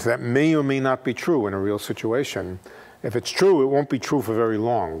 And that may or may not be true in a real situation. If it's true, it won't be true for very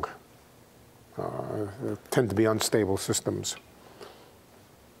long. They tend to be unstable systems.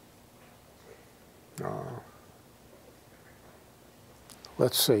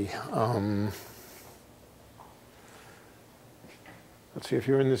 Let's see. Let's see, if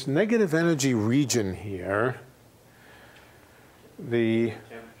you're in this negative energy region here, the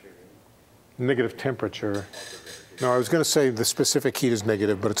negative temperature. No, I was going to say the specific heat is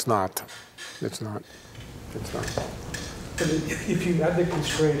negative, but it's not. It's not. It's not. If you have the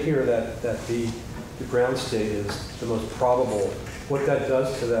constraint here that the ground state is the most probable, what that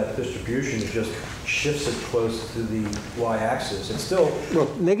does to that distribution is just shifts it close to the y-axis. It's still... Well,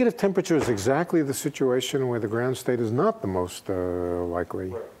 negative temperature is exactly the situation where the ground state is not the most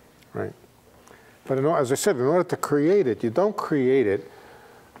likely. Right. But as I said, in order to create it, you don't create it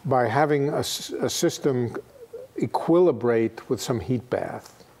by having a system equilibrate with some heat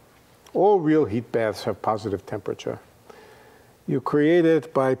bath. All real heat baths have positive temperature. You create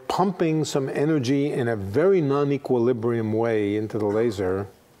it by pumping some energy in a very non-equilibrium way into the laser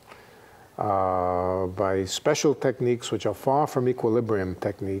by special techniques which are far from equilibrium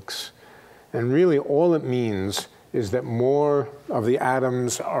techniques. And really all it means is that more of the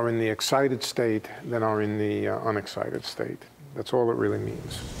atoms are in the excited state than are in the unexcited state. That's all it really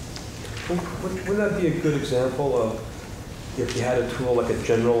means. Wouldn't that be a good example of if you had a tool like a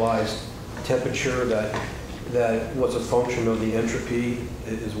generalized temperature that was a function of the entropy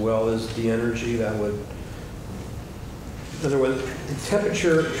as well as the energy that would... In other words, the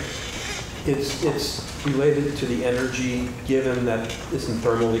temperature, it's related to the energy given that it's in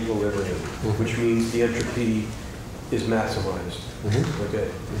thermal equilibrium, which means the entropy is maximized. Okay.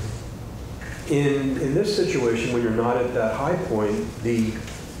 In this situation, when you're not at that high point, the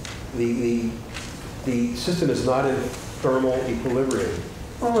system is not in thermal equilibrium.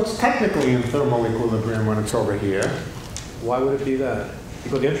 Well, it's technically in thermal equilibrium when it's over here. Why would it be that?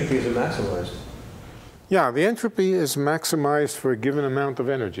 Because the entropy isn't maximized. Yeah, the entropy is maximized for a given amount of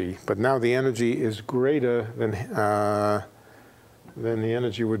energy, but now the energy is greater than the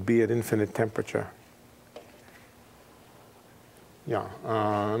energy would be at infinite temperature. Yeah,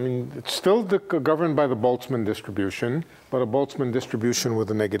 I mean, it's still governed by the Boltzmann distribution, but a Boltzmann distribution with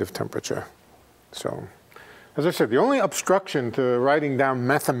a negative temperature. So As I said, the only obstruction to writing down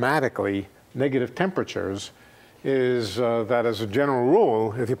mathematically negative temperatures is that as a general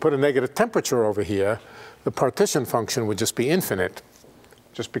rule, if you put a negative temperature over here, the partition function would just be infinite,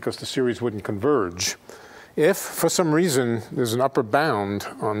 just because the series wouldn't converge. If, for some reason, there's an upper bound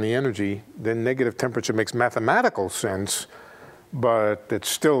on the energy, then negative temperature makes mathematical sense, but it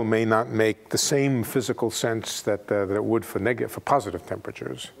still may not make the same physical sense that it would for positive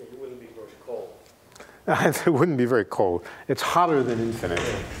temperatures. It wouldn't be very cold. It wouldn't be very cold. It's hotter than infinite.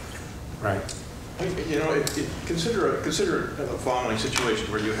 Right. You know, consider the following situation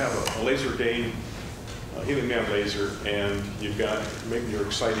where you have a laser gain, a helium band laser, and you've got, maybe you're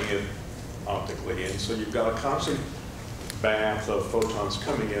exciting it optically, and so you've got a constant bath of photons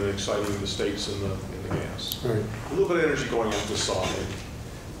coming in and exciting the states in the gas. Right. A little bit of energy going out the side.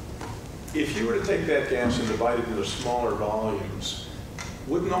 If you were to take that gas and divide it into smaller volumes,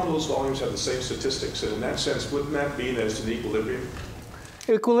 wouldn't all those volumes have the same statistics? And in that sense, wouldn't that mean that it's an equilibrium?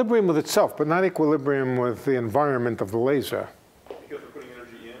 Equilibrium with itself, but not equilibrium with the environment of the laser. Because we're putting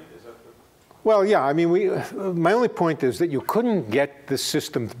energy in? Is that the... Well, yeah, I mean, my only point is that you couldn't get the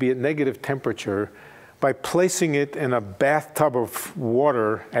system to be at negative temperature by placing it in a bathtub of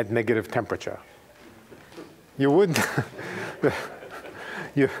water at negative temperature. You wouldn't.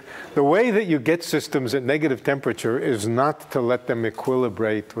 The way that you get systems at negative temperature is not to let them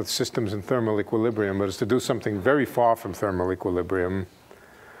equilibrate with systems in thermal equilibrium, but is to do something very far from thermal equilibrium.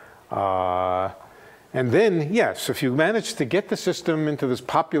 And then, yes, if you manage to get the system into this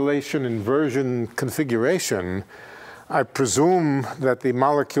population inversion configuration, I presume that the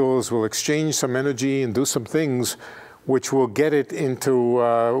molecules will exchange some energy and do some things which will get it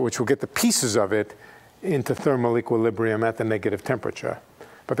into, which will get the pieces of it into thermal equilibrium at the negative temperature.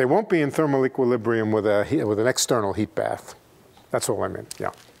 But they won't be in thermal equilibrium with an external heat bath. That's all I meant,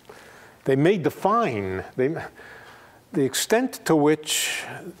 yeah. They may define, the extent to which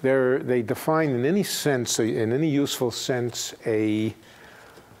they define in any sense, in any useful sense, a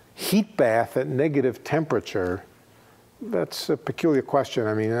heat bath at negative temperature, that's a peculiar question.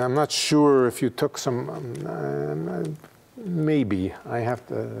 I mean, I'm not sure if you took some, maybe. we'd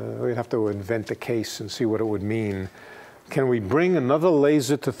have to invent a case and see what it would mean. Can we bring another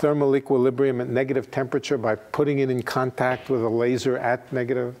laser to thermal equilibrium at negative temperature by putting it in contact with a laser at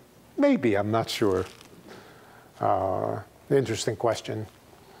negative? Maybe, I'm not sure. Interesting question.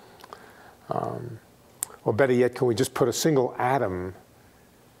 Or better yet, can we just put a single atom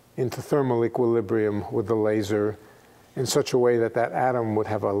into thermal equilibrium with the laser in such a way that that atom would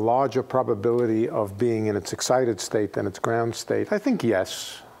have a larger probability of being in its excited state than its ground state? I think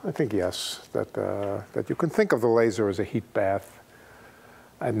yes. I think yes, that you can think of the laser as a heat bath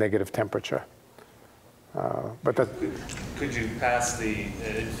at negative temperature. But that could you pass the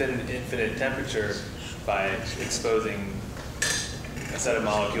infinite temperature by exposing a set of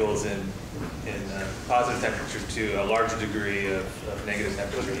molecules in positive temperature to a larger degree of negative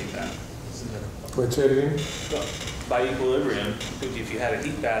temperature heat bath? Wait, say it again? By equilibrium, if you had a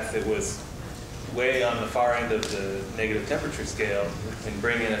heat bath that was way on the far end of the negative temperature scale and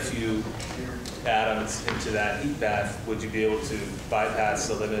bring in a few atoms into that heat bath, would you be able to bypass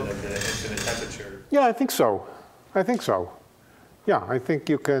the limit of the infinite temperature? Yeah, I think so. I think so. Yeah, I think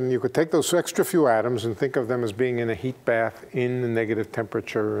you could take those extra few atoms and think of them as being in a heat bath in the negative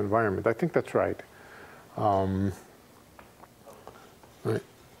temperature environment. I think that's right. Right.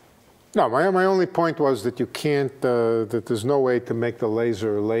 No, my only point was that you can't, that there's no way to make the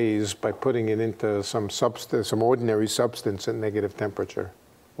laser laze by putting it into some substance, some ordinary substance at negative temperature.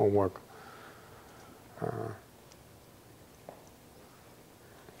 Won't work.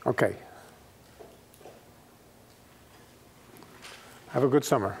 Okay. Have a good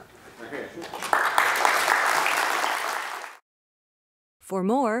summer. For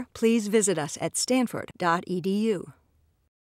more, please visit us at stanford.edu.